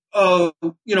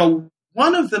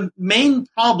one of the main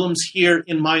problems here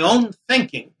in my own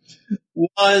thinking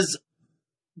was,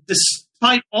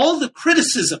 despite all the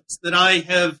criticisms that I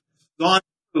have gone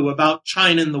through about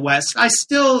China and the West, I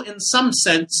still, in some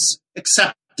sense,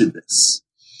 accepted this.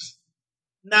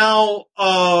 Now,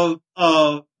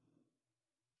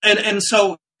 and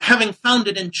so having found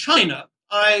it in China,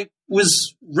 I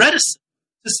was reticent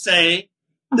to say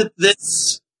that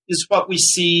this is what we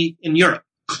see in Europe.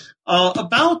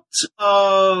 About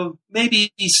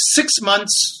maybe 6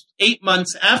 months, 8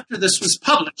 months after this was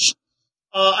published,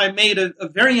 I made a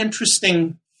very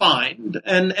interesting find,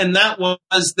 and that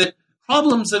was that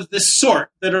problems of this sort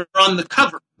that are on the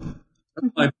cover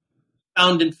I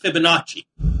found in Fibonacci.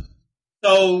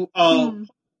 So,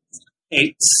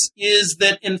 is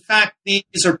that, in fact,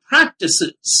 these are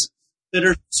practices that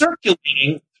are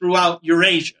circulating throughout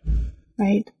Eurasia.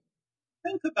 Right.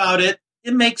 Think about it,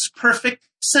 it makes perfect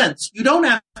sense. You don't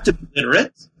have to be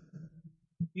literate.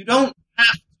 You don't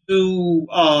have to,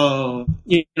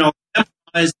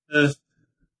 memorize the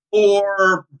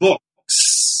 4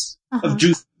 books of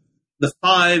Judaism, the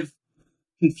 5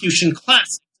 Confucian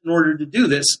classics in order to do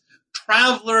this.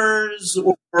 Travelers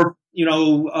or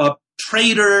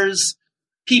traders,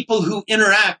 people who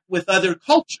interact with other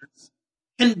cultures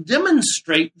can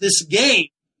demonstrate this game.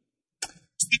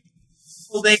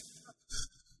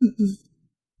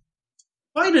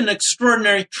 Quite an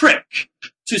extraordinary trick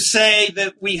to say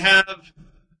that we have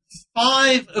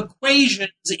 5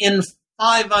 equations in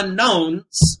 5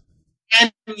 unknowns.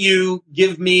 Can you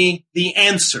give me the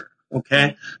answer?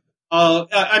 Okay.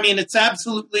 It's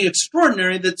absolutely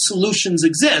extraordinary that solutions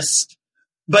exist,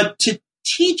 but to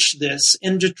teach this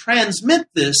and to transmit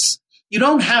this, you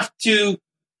don't have to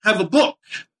have a book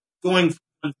going from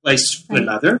one place to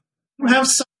another. You have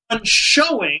someone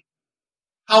showing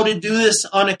how to do this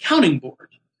on a counting board.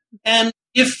 And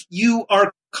if you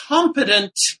are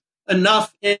competent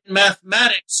enough in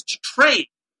mathematics to trade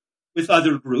with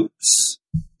other groups,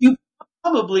 you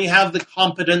probably have the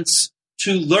competence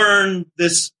to learn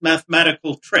this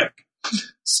mathematical trick.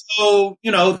 So,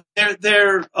 but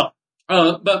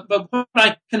what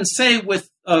I can say with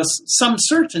some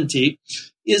certainty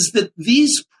is that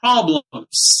these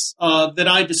problems that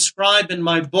I describe in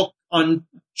my book on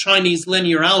Chinese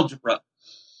linear algebra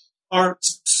are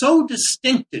so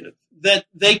distinctive that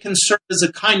they can serve as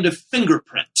a kind of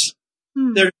fingerprint.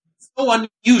 They're so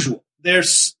unusual. They're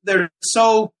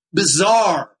so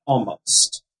bizarre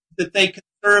almost that they can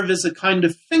serve as a kind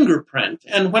of fingerprint.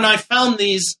 And when I found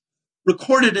these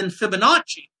recorded in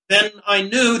Fibonacci, then I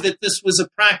knew that this was a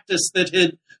practice that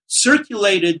had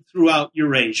circulated throughout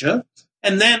Eurasia.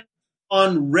 And then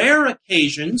on rare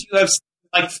occasions, you have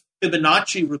like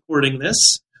Fibonacci recording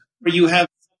this, or you have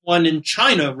someone in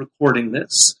China recording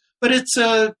this. But it's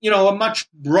a much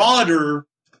broader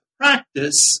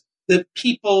practice that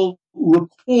people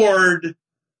record,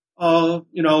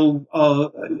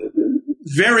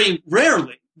 very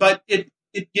rarely. But it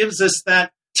gives us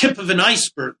that tip of an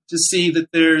iceberg to see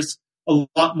that there's a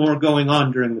lot more going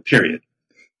on during the period.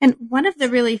 And one of the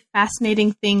really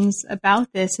fascinating things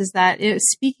about this is that it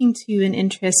was speaking to an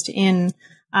interest in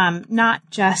not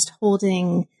just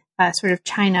holding sort of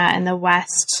China and the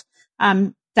West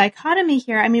dichotomy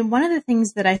here. I mean, one of the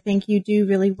things that I think you do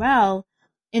really well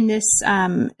in this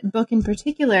book in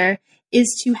particular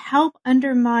is to help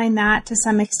undermine that to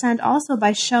some extent also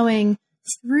by showing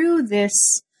through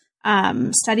this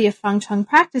study of Feng Chung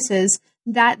practices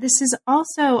that this is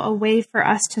also a way for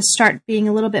us to start being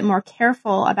a little bit more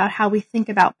careful about how we think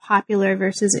about popular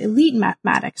versus elite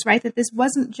mathematics, right? That this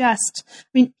wasn't just, I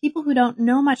mean, people who don't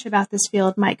know much about this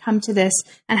field might come to this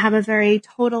and have a very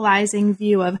totalizing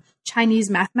view of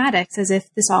Chinese mathematics as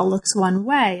if this all looks one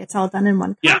way. It's all done in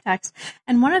one context. Yeah.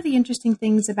 And one of the interesting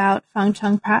things about Feng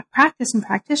Chung practice and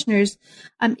practitioners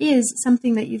is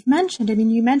something that you've mentioned. I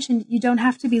mean, you mentioned you don't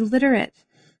have to be literate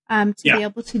to be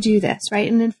able to do this,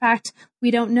 right? And in fact, we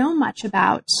don't know much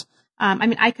about, I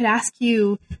mean, I could ask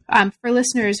you, for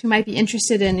listeners who might be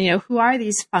interested in, who are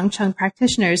these Feng Chung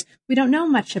practitioners? We don't know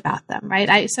much about them,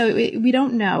 right? So we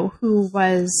don't know who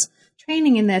was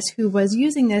training in this, who was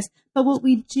using this, but what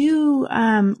we do,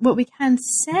 what we can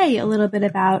say a little bit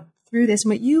about through this,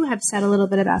 and what you have said a little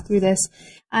bit about through this,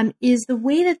 is the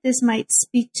way that this might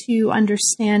speak to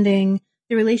understanding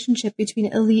the relationship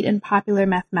between elite and popular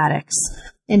mathematics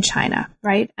in China,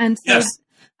 right? And so, yes.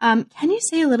 Can you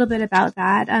say a little bit about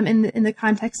that in the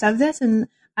context of this? And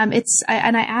I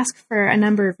ask for a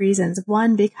number of reasons.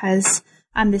 One, because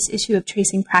this issue of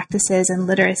tracing practices and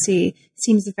literacy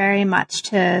seems very much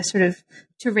to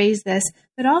raise this,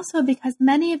 but also because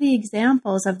many of the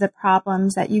examples of the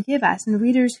problems that you give us and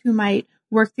readers who might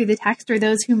work through the text or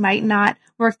those who might not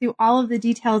work through all of the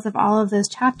details of all of those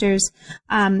chapters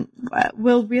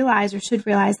will realize or should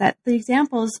realize that the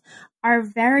examples are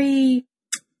very,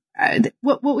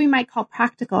 what we might call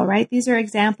practical, right? These are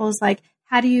examples like,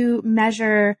 how do you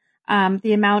measure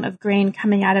the amount of grain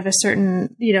coming out of a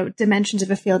certain, dimensions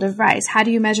of a field of rice? How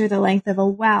do you measure the length of a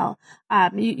well?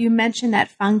 You mentioned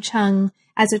that Feng Chung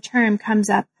as a term comes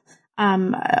up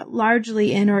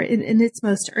largely in its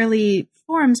most early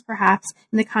forms, perhaps,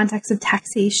 in the context of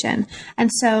taxation. And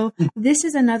so this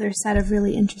is another set of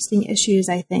really interesting issues,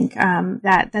 I think,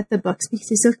 that the book speaks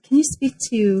to. So can you speak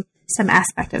to some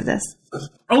aspect of this?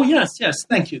 Oh, yes.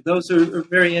 Thank you. Those are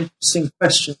very interesting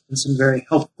questions and very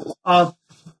helpful.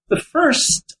 The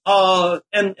first,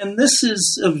 and this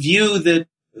is a view that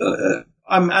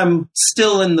I'm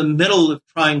still in the middle of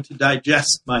trying to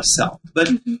digest myself, but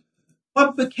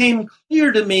what became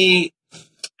clear to me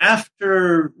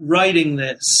after writing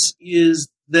this is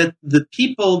that the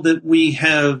people that we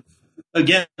have,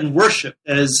 again, worshipped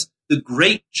as the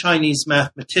great Chinese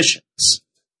mathematicians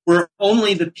were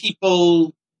only the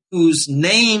people whose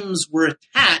names were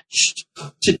attached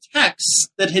to texts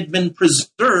that had been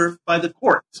preserved by the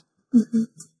court.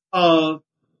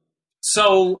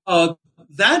 So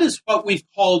that is what we've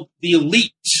called the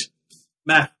elite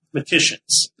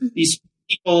mathematicians. These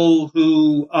people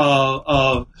who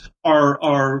are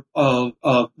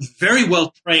very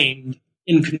well trained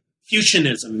in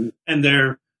Confucianism, and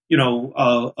they're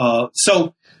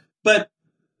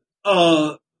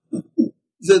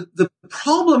the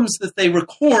problems that they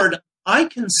record, I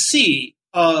can see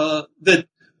that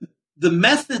the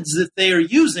methods that they are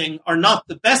using are not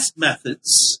the best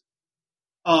methods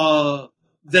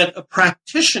that a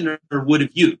practitioner would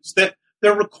have used. That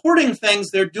they're recording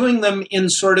things, they're doing them in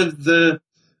sort of the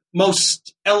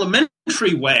most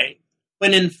elementary way,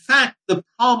 when in fact the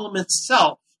problem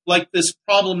itself, like this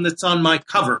problem that's on my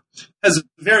cover, has a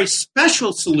very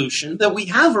special solution that we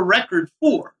have a record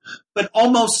for, but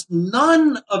almost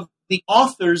none of the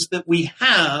authors that we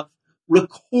have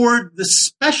record the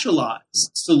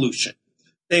specialized solution.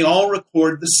 They all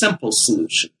record the simple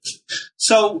solution.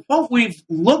 So what we've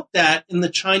looked at in the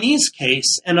Chinese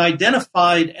case and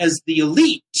identified as the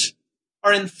elite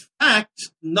are in fact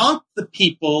not the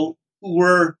people who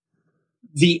were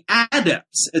the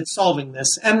adepts at solving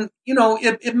this. And,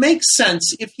 it makes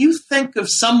sense if you think of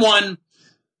someone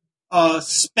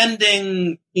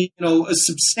spending, a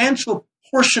substantial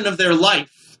portion of their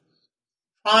life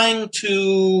trying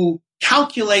to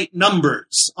calculate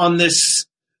numbers on this,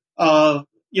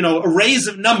 arrays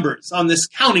of numbers on this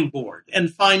counting board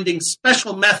and finding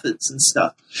special methods and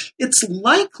stuff. It's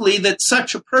likely that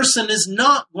such a person is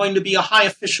not going to be a high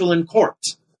official in court,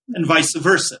 and vice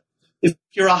versa. If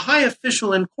you're a high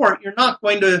official in court, you're not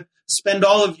going to spend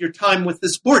all of your time with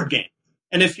this board game.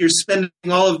 And if you're spending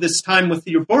all of this time with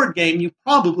your board game, you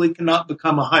probably cannot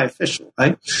become a high official,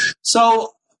 right?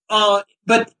 So,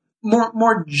 but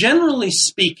more generally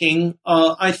speaking,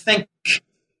 I think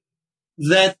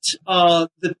that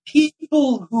the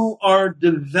people who are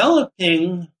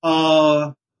developing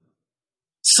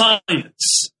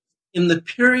science in the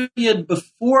period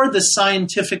before the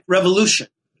scientific revolution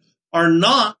are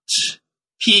not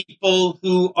people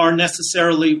who are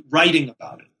necessarily writing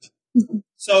about it. Mm-hmm.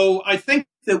 So I think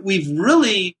that we've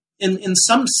really, in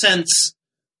some sense,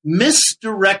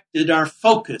 misdirected our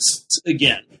focus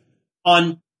again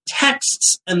on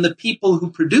texts and the people who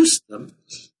produced them,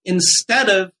 instead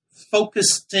of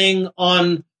focusing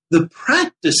on the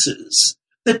practices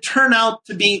that turn out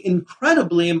to be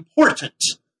incredibly important,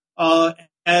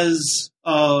 as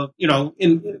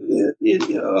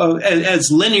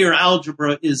linear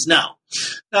algebra is now.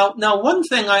 Now, one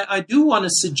thing I do want to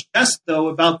suggest, though,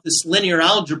 about this linear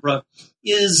algebra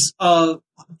is,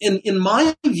 in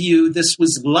my view, this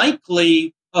was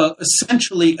likely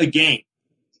essentially a game.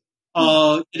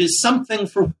 It is something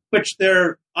for which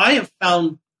I have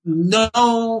found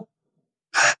no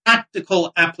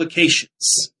practical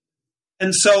applications.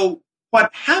 And so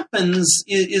what happens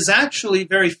is actually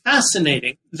very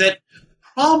fascinating, that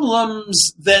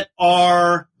problems that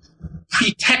are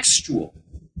pretextual,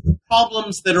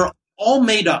 problems that are all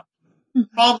made up,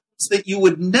 problems that you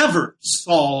would never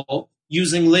solve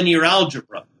using linear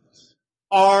algebra,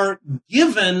 are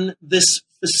given this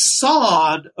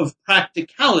facade of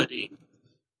practicality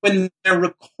when they're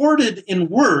recorded in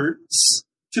words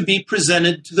to be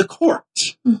presented to the court.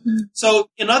 Mm-hmm. So,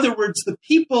 in other words, the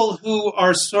people who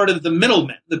are sort of the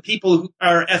middlemen, the people who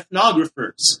are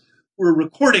ethnographers who are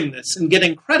recording this and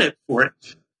getting credit for it,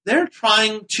 they're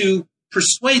trying to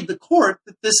persuade the court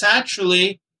that this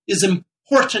actually is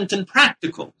important and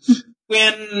practical.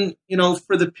 When,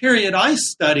 for the period I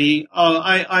study,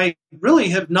 I really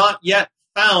have not yet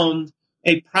found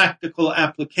a practical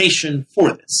application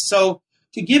for this. So,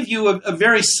 to give you a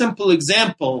very simple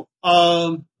example,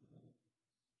 and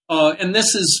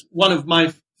this is one of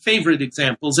my favorite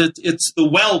examples, it's the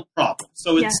well problem.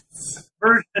 So it's a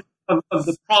version of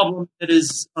the problem that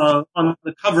is on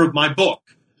the cover of my book.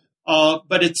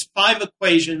 But it's 5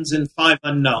 equations and 5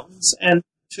 unknowns. And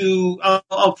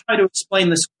I'll try to explain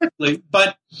this quickly,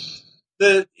 but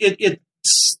it's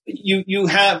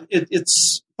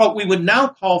what we would now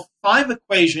call 5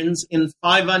 equations in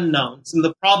 5 unknowns. And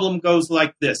the problem goes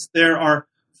like this. There are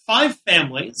 5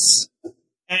 families,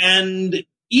 and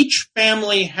each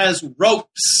family has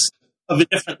ropes of a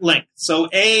different length. So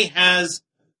A has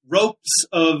ropes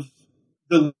of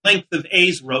the length of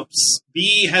A's ropes.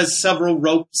 B has several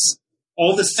ropes,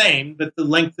 all the same, but the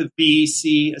length of B,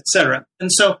 C, etc.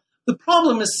 And so the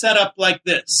problem is set up like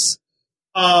this.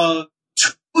 2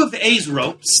 of A's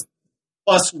ropes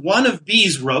plus 1 of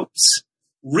B's ropes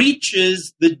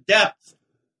reaches the depth,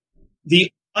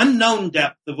 the unknown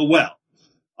depth of a well.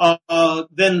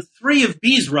 Then 3 of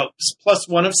B's ropes plus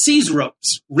 1 of C's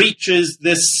ropes reaches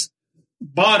this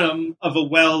bottom of a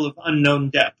well of unknown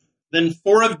depth. Then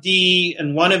 4 of D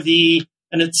and 1 of E,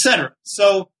 and etc.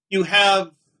 So you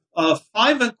have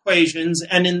 5 equations,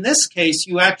 and in this case,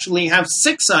 you actually have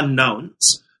 6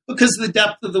 unknowns because the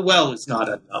depth of the well is not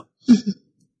unknown.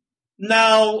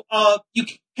 Now, you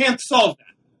can't solve that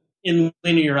in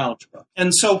linear algebra.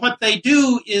 And so what they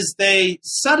do is they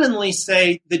suddenly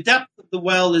say the depth of the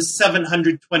well is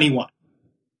 721.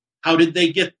 How did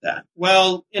they get that?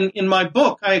 Well, in my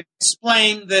book, I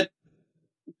explain that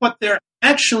what they're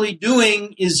actually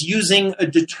doing is using a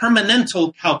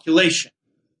determinantal calculation.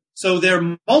 So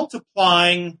they're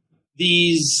multiplying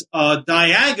these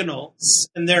diagonals,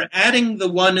 and they're adding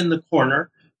the 1 in the corner,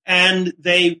 and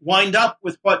they wind up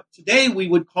with what today we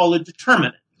would call a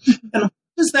determinant. And what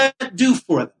does that do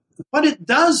for them? What it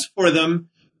does for them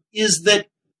is that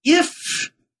if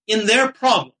in their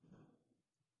problem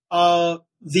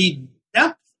the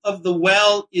depth of the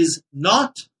well is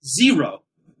not 0,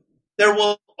 there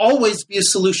will always be a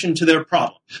solution to their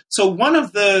problem. So one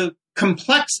of the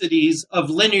complexities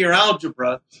of linear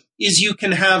algebra is you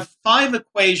can have 5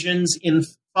 equations in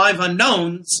 5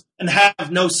 unknowns and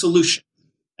have no solution.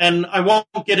 And I won't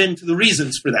get into the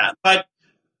reasons for that. But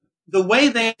the way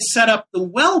they set up the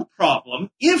well problem,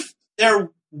 if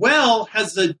their well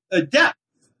has a depth,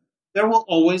 there will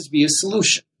always be a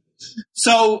solution.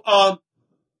 So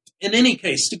in any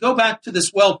case, to go back to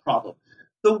this well problem,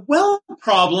 the well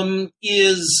problem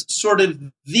is sort of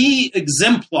the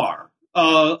exemplar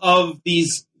of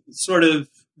these sort of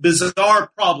bizarre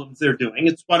problems they're doing.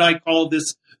 It's what I call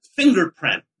this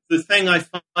fingerprint, the thing I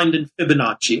find in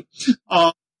Fibonacci.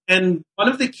 And one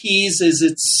of the keys is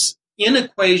it's in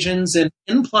equations and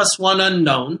n plus 1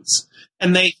 unknowns,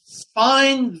 and they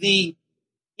find the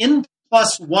n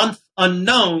plus 1th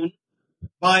unknown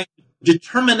by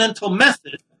determinantal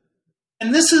method,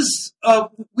 and this is,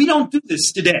 we don't do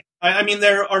this today. I mean,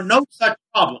 there are no such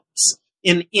problems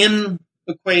in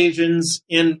equations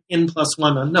in n+1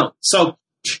 unknown. So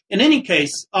in any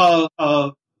case,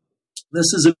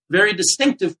 this is a very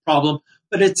distinctive problem,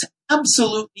 but it's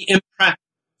absolutely impractical.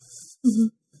 Mm-hmm.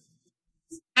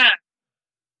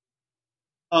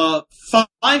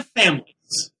 5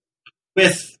 families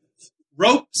with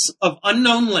ropes of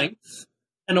unknown length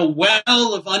and a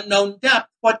well of unknown depth.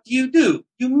 What do?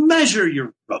 You measure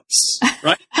your ropes,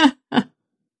 right?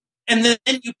 And then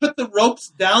you put the ropes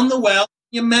down the well,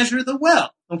 you measure the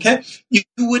well, okay? You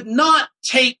would not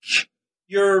take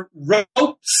your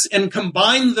ropes and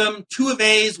combine them, 2 of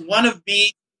A's, 1 of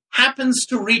B, happens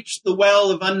to reach the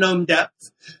well of unknown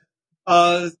depth.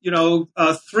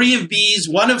 3 of B's,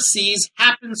 1 of C's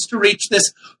happens to reach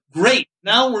this. Great.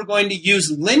 Now we're going to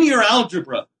use linear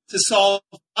algebra to solve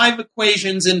 5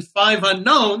 equations in 5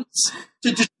 unknowns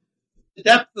to determine the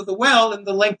depth of the well and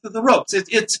the length of the ropes.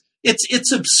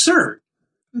 It's absurd.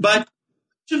 But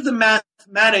much of the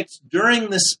mathematics during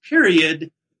this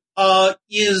period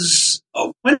is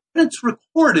when it's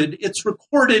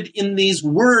recorded in these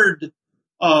word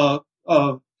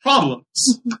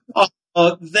problems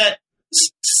that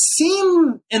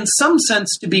seem in some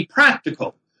sense to be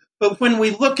practical. But when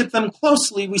we look at them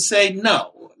closely, we say,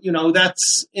 no,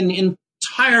 that's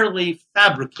entirely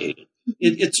fabricated.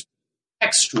 It's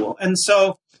textual. And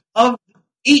so of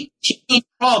 18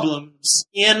 problems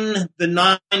in the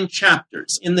 9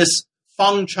 chapters, in this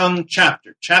Fangcheng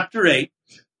chapter, chapter 8,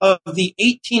 of the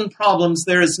 18 problems,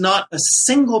 there is not a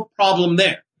single problem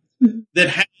there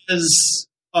that has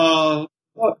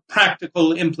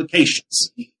practical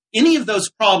implications. Any of those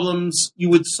problems you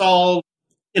would solve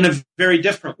in a very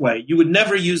different way. You would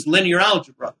never use linear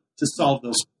algebra to solve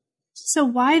those. So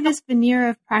why this veneer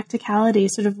of practicality?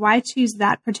 Sort of why choose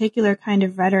that particular kind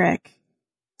of rhetoric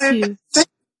to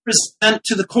present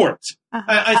to the court?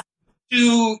 I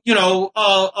do,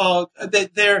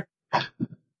 they're,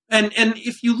 and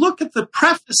if you look at the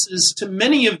prefaces to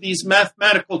many of these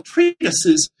mathematical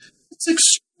treatises, it's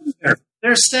extraordinary.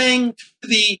 They're saying to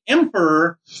the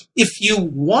emperor, if you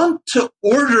want to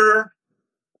order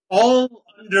all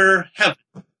under heaven,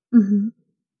 you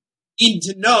need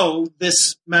to know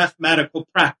this mathematical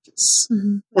practice.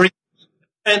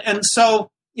 And so,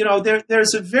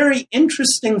 there's a very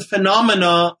interesting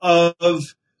phenomena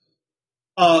of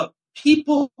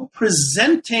people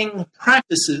presenting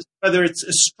practices, whether it's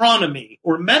astronomy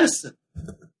or medicine,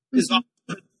 is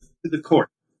offered to the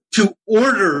court to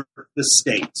order the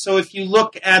state. So if you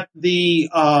look at the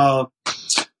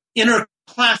inner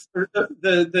class, or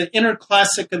the inner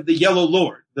classic of the Yellow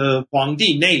Lord, the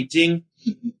Huangdi Nei Jing,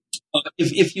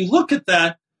 if you look at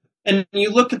that and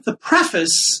you look at the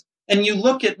preface and you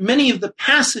look at many of the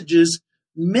passages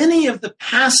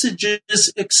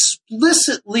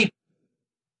explicitly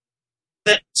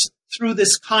that through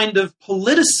this kind of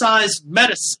politicized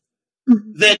medicine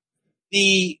that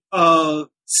the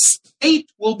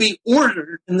state will be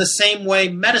ordered in the same way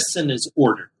medicine is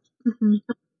ordered.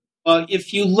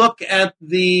 If you look at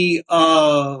the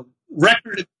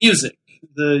record of music,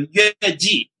 the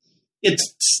Yueji, it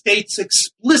states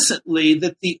explicitly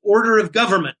that the order of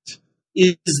government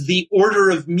is the order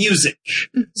of music.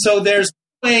 So there's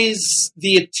always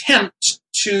the attempt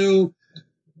to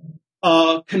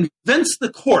convince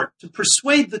the court, to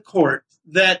persuade the court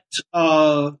that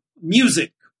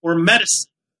music or medicine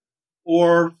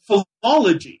or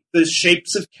philology, the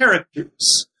shapes of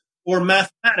characters, or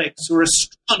mathematics or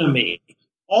astronomy,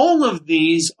 all of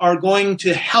these are going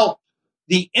to help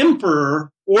the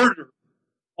emperor order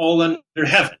all under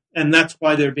heaven. And that's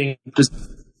why they're being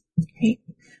presented. Great.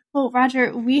 Well,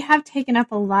 Roger, we have taken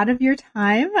up a lot of your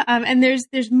time, and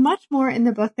there's much more in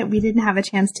the book that we didn't have a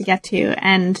chance to get to.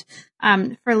 And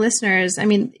for listeners, I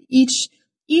mean, each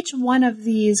one of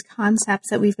these concepts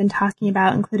that we've been talking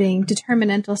about, including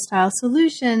determinantal style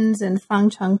solutions and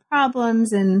Fangcheng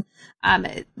problems, and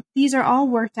these are all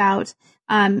worked out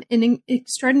in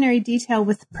extraordinary detail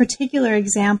with particular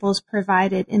examples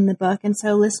provided in the book. And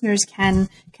so listeners can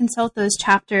consult those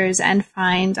chapters and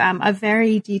find a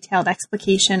very detailed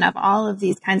explication of all of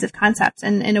these kinds of concepts,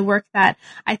 and in a work that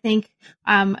I think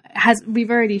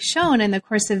we've already shown in the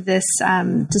course of this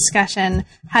discussion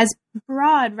has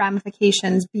broad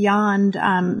ramifications beyond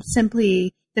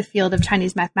simply the field of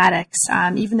Chinese mathematics,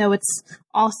 even though it's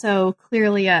also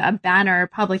clearly a banner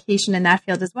publication in that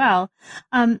field as well.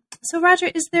 So, Roger,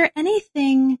 is there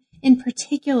anything in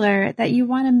particular that you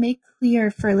want to make clear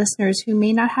for listeners who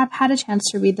may not have had a chance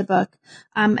to read the book,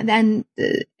 and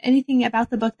anything about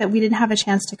the book that we didn't have a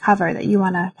chance to cover that you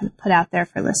want to kind of put out there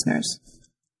for listeners?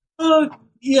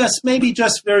 Yes, maybe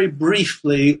just very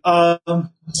briefly. When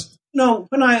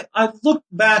I look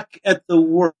back at the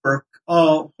work,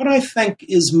 what I think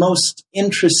is most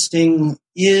interesting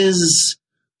is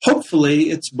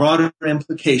hopefully its broader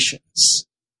implications,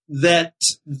 that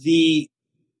the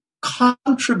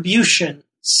contributions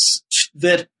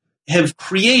that have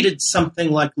created something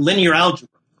like linear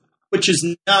algebra, which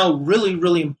is now really,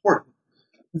 really important.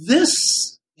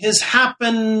 This has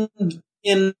happened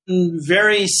in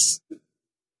very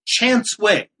chance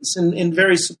ways, in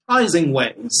very surprising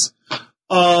ways,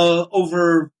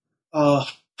 over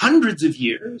hundreds of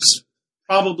years,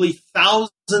 probably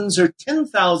thousands or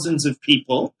 10,000s of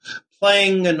people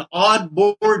playing an odd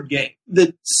board game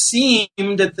that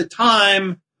seemed at the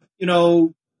time,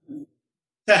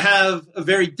 to have a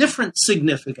very different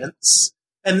significance.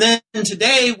 And then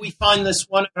today we find this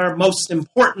one of our most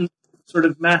important sort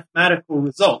of mathematical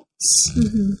results.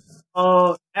 Mm-hmm.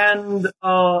 I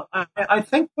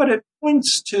think what it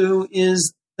points to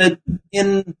is that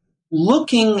in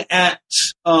looking at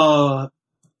the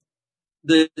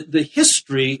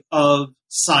history of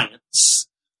science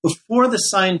before the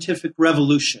scientific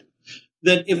revolution,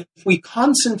 that if we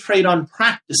concentrate on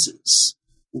practices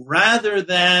rather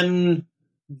than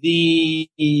the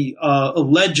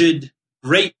alleged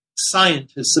great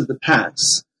scientists of the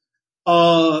past,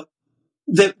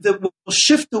 that will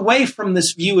shift away from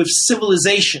this view of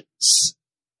civilizations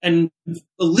and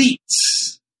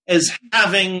elites as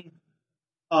having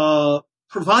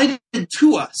provided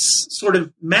to us, sort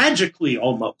of magically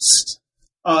almost,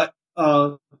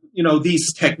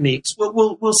 these techniques.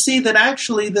 We'll see that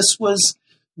actually this was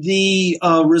the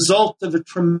result of a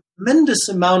tremendous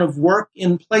amount of work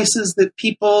in places that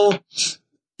people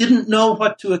didn't know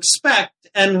what to expect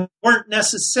and weren't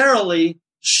necessarily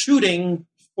shooting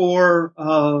for,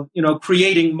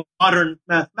 creating modern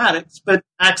mathematics, but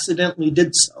accidentally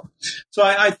did so. So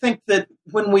I think that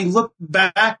when we look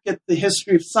back at the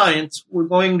history of science, we're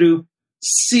going to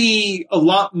see a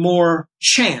lot more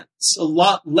chance, a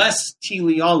lot less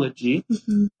teleology,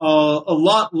 mm-hmm. A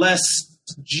lot less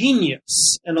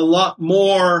genius, and a lot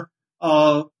more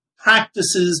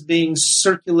practices being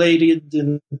circulated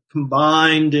and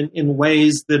combined in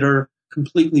ways that are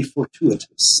completely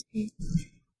fortuitous.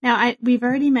 Now, we've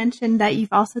already mentioned that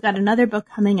you've also got another book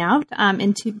coming out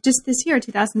into just this year,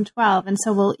 2012, and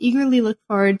so we'll eagerly look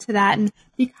forward to that. And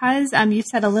because you've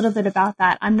said a little bit about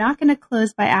that, I'm not going to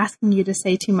close by asking you to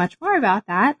say too much more about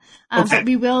that. Okay. But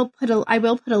I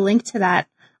will put a link to that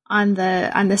on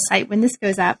the site when this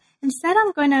goes up. Instead,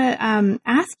 I'm going to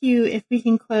ask you if we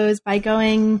can close by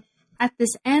going at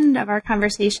this end of our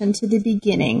conversation to the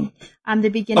beginning of the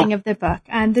book.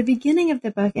 And the beginning of the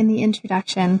book, in the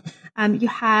introduction, you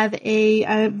have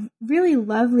a really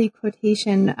lovely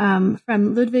quotation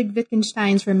from Ludwig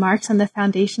Wittgenstein's remarks on the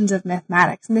foundations of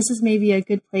mathematics. And this is maybe a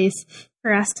good place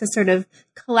for us to sort of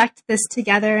collect this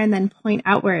together and then point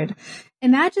outward.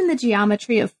 Imagine the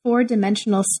geometry of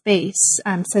four-dimensional space,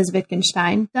 says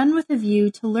Wittgenstein, done with a view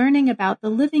to learning about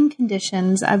the living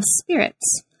conditions of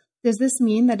spirits. Does this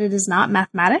mean that it is not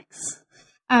mathematics?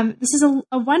 This is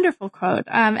a wonderful quote.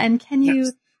 And can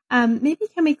you, maybe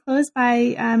can we close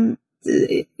by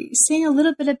saying a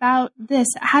little bit about this?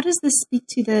 How does this speak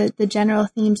to the general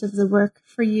themes of the work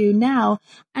for you now?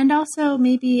 And also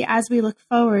maybe as we look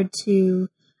forward to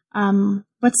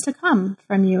what's to come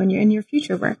from you in your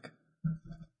future work?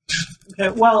 Okay,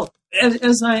 well,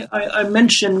 as I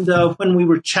mentioned when we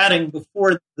were chatting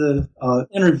before the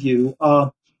interview,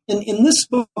 in this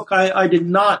book, I did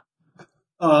not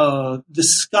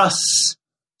discuss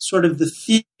sort of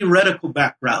the theoretical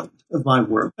background of my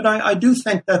work, but I do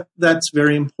think that that's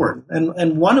very important.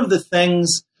 And one of the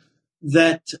things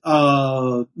that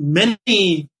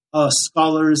many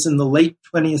scholars in the late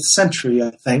 20th century,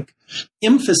 I think,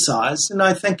 emphasized, and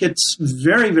I think it's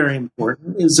very, very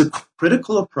important, is a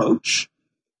critical approach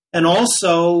and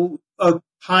also a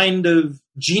kind of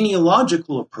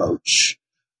genealogical approach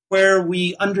where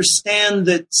we understand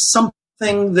that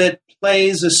something that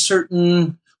plays a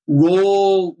certain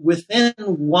role within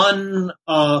one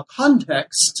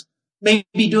context may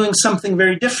be doing something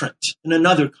very different in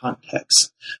another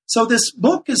context. So this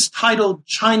book is titled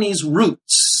Chinese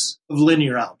Roots of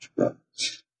Linear Algebra.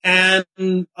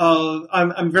 And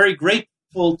I'm very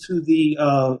grateful to the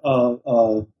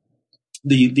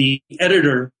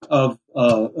editor of,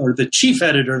 or the chief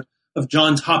editor of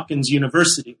Johns Hopkins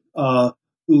University,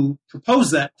 who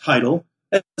proposed that title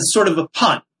as sort of a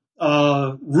pun.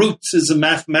 Roots is a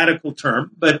mathematical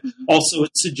term, but also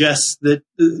it suggests that,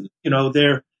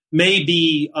 there may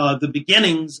be the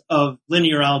beginnings of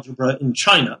linear algebra in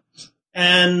China.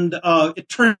 And it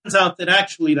turns out that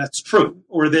actually that's true,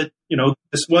 or that,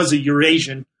 this was a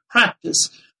Eurasian practice.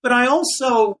 But I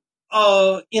also,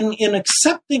 in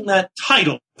accepting that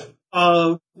title,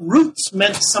 roots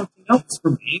meant something else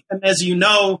for me. And as you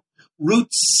know,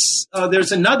 roots,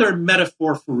 there's another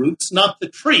metaphor for roots, not the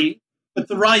tree, but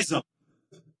the rhizome.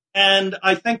 And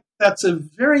I think that's a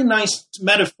very nice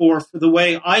metaphor for the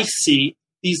way I see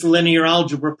these linear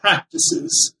algebra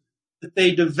practices, that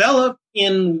they develop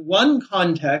in one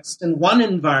context, in one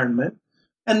environment,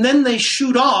 and then they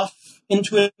shoot off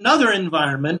into another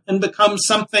environment and become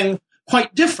something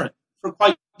quite different for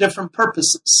quite different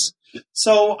purposes.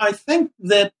 So I think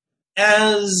that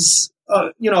as,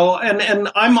 and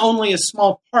I'm only a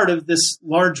small part of this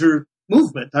larger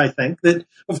movement, I think, that,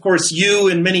 of course, you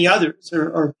and many others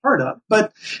are part of.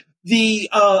 But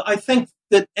I think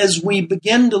that as we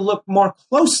begin to look more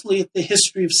closely at the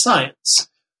history of science,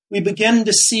 we begin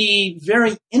to see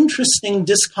very interesting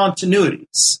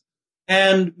discontinuities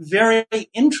and very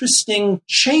interesting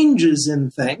changes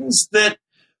in things that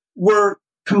were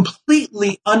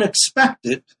completely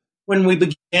unexpected when we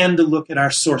began to look at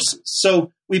our sources.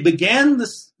 So we began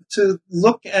to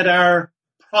look at our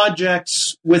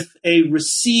projects with a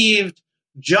received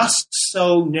just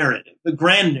so narrative, a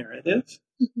grand narrative.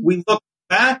 Mm-hmm. We look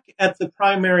back at the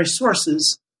primary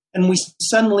sources and we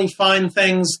suddenly find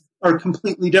things are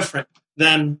completely different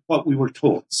than what we were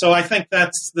told. So I think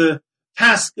that's the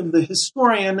task of the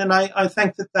historian, and I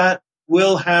think that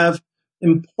will have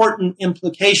important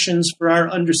implications for our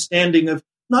understanding of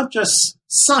not just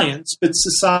science, but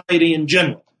society in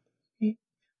general.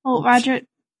 Well, Roger,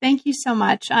 thank you so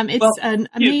much. It's an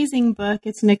amazing book.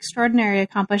 It's an extraordinary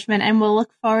accomplishment, and we'll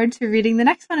look forward to reading the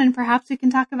next one, and perhaps we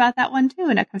can talk about that one too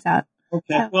when it comes out.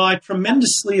 Okay. Well, I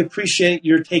tremendously appreciate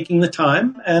your taking the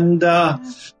time, and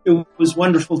it was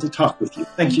wonderful to talk with you.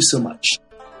 Thank you so much.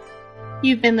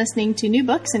 You've been listening to New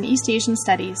Books in East Asian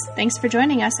Studies. Thanks for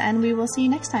joining us, and we will see you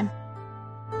next time.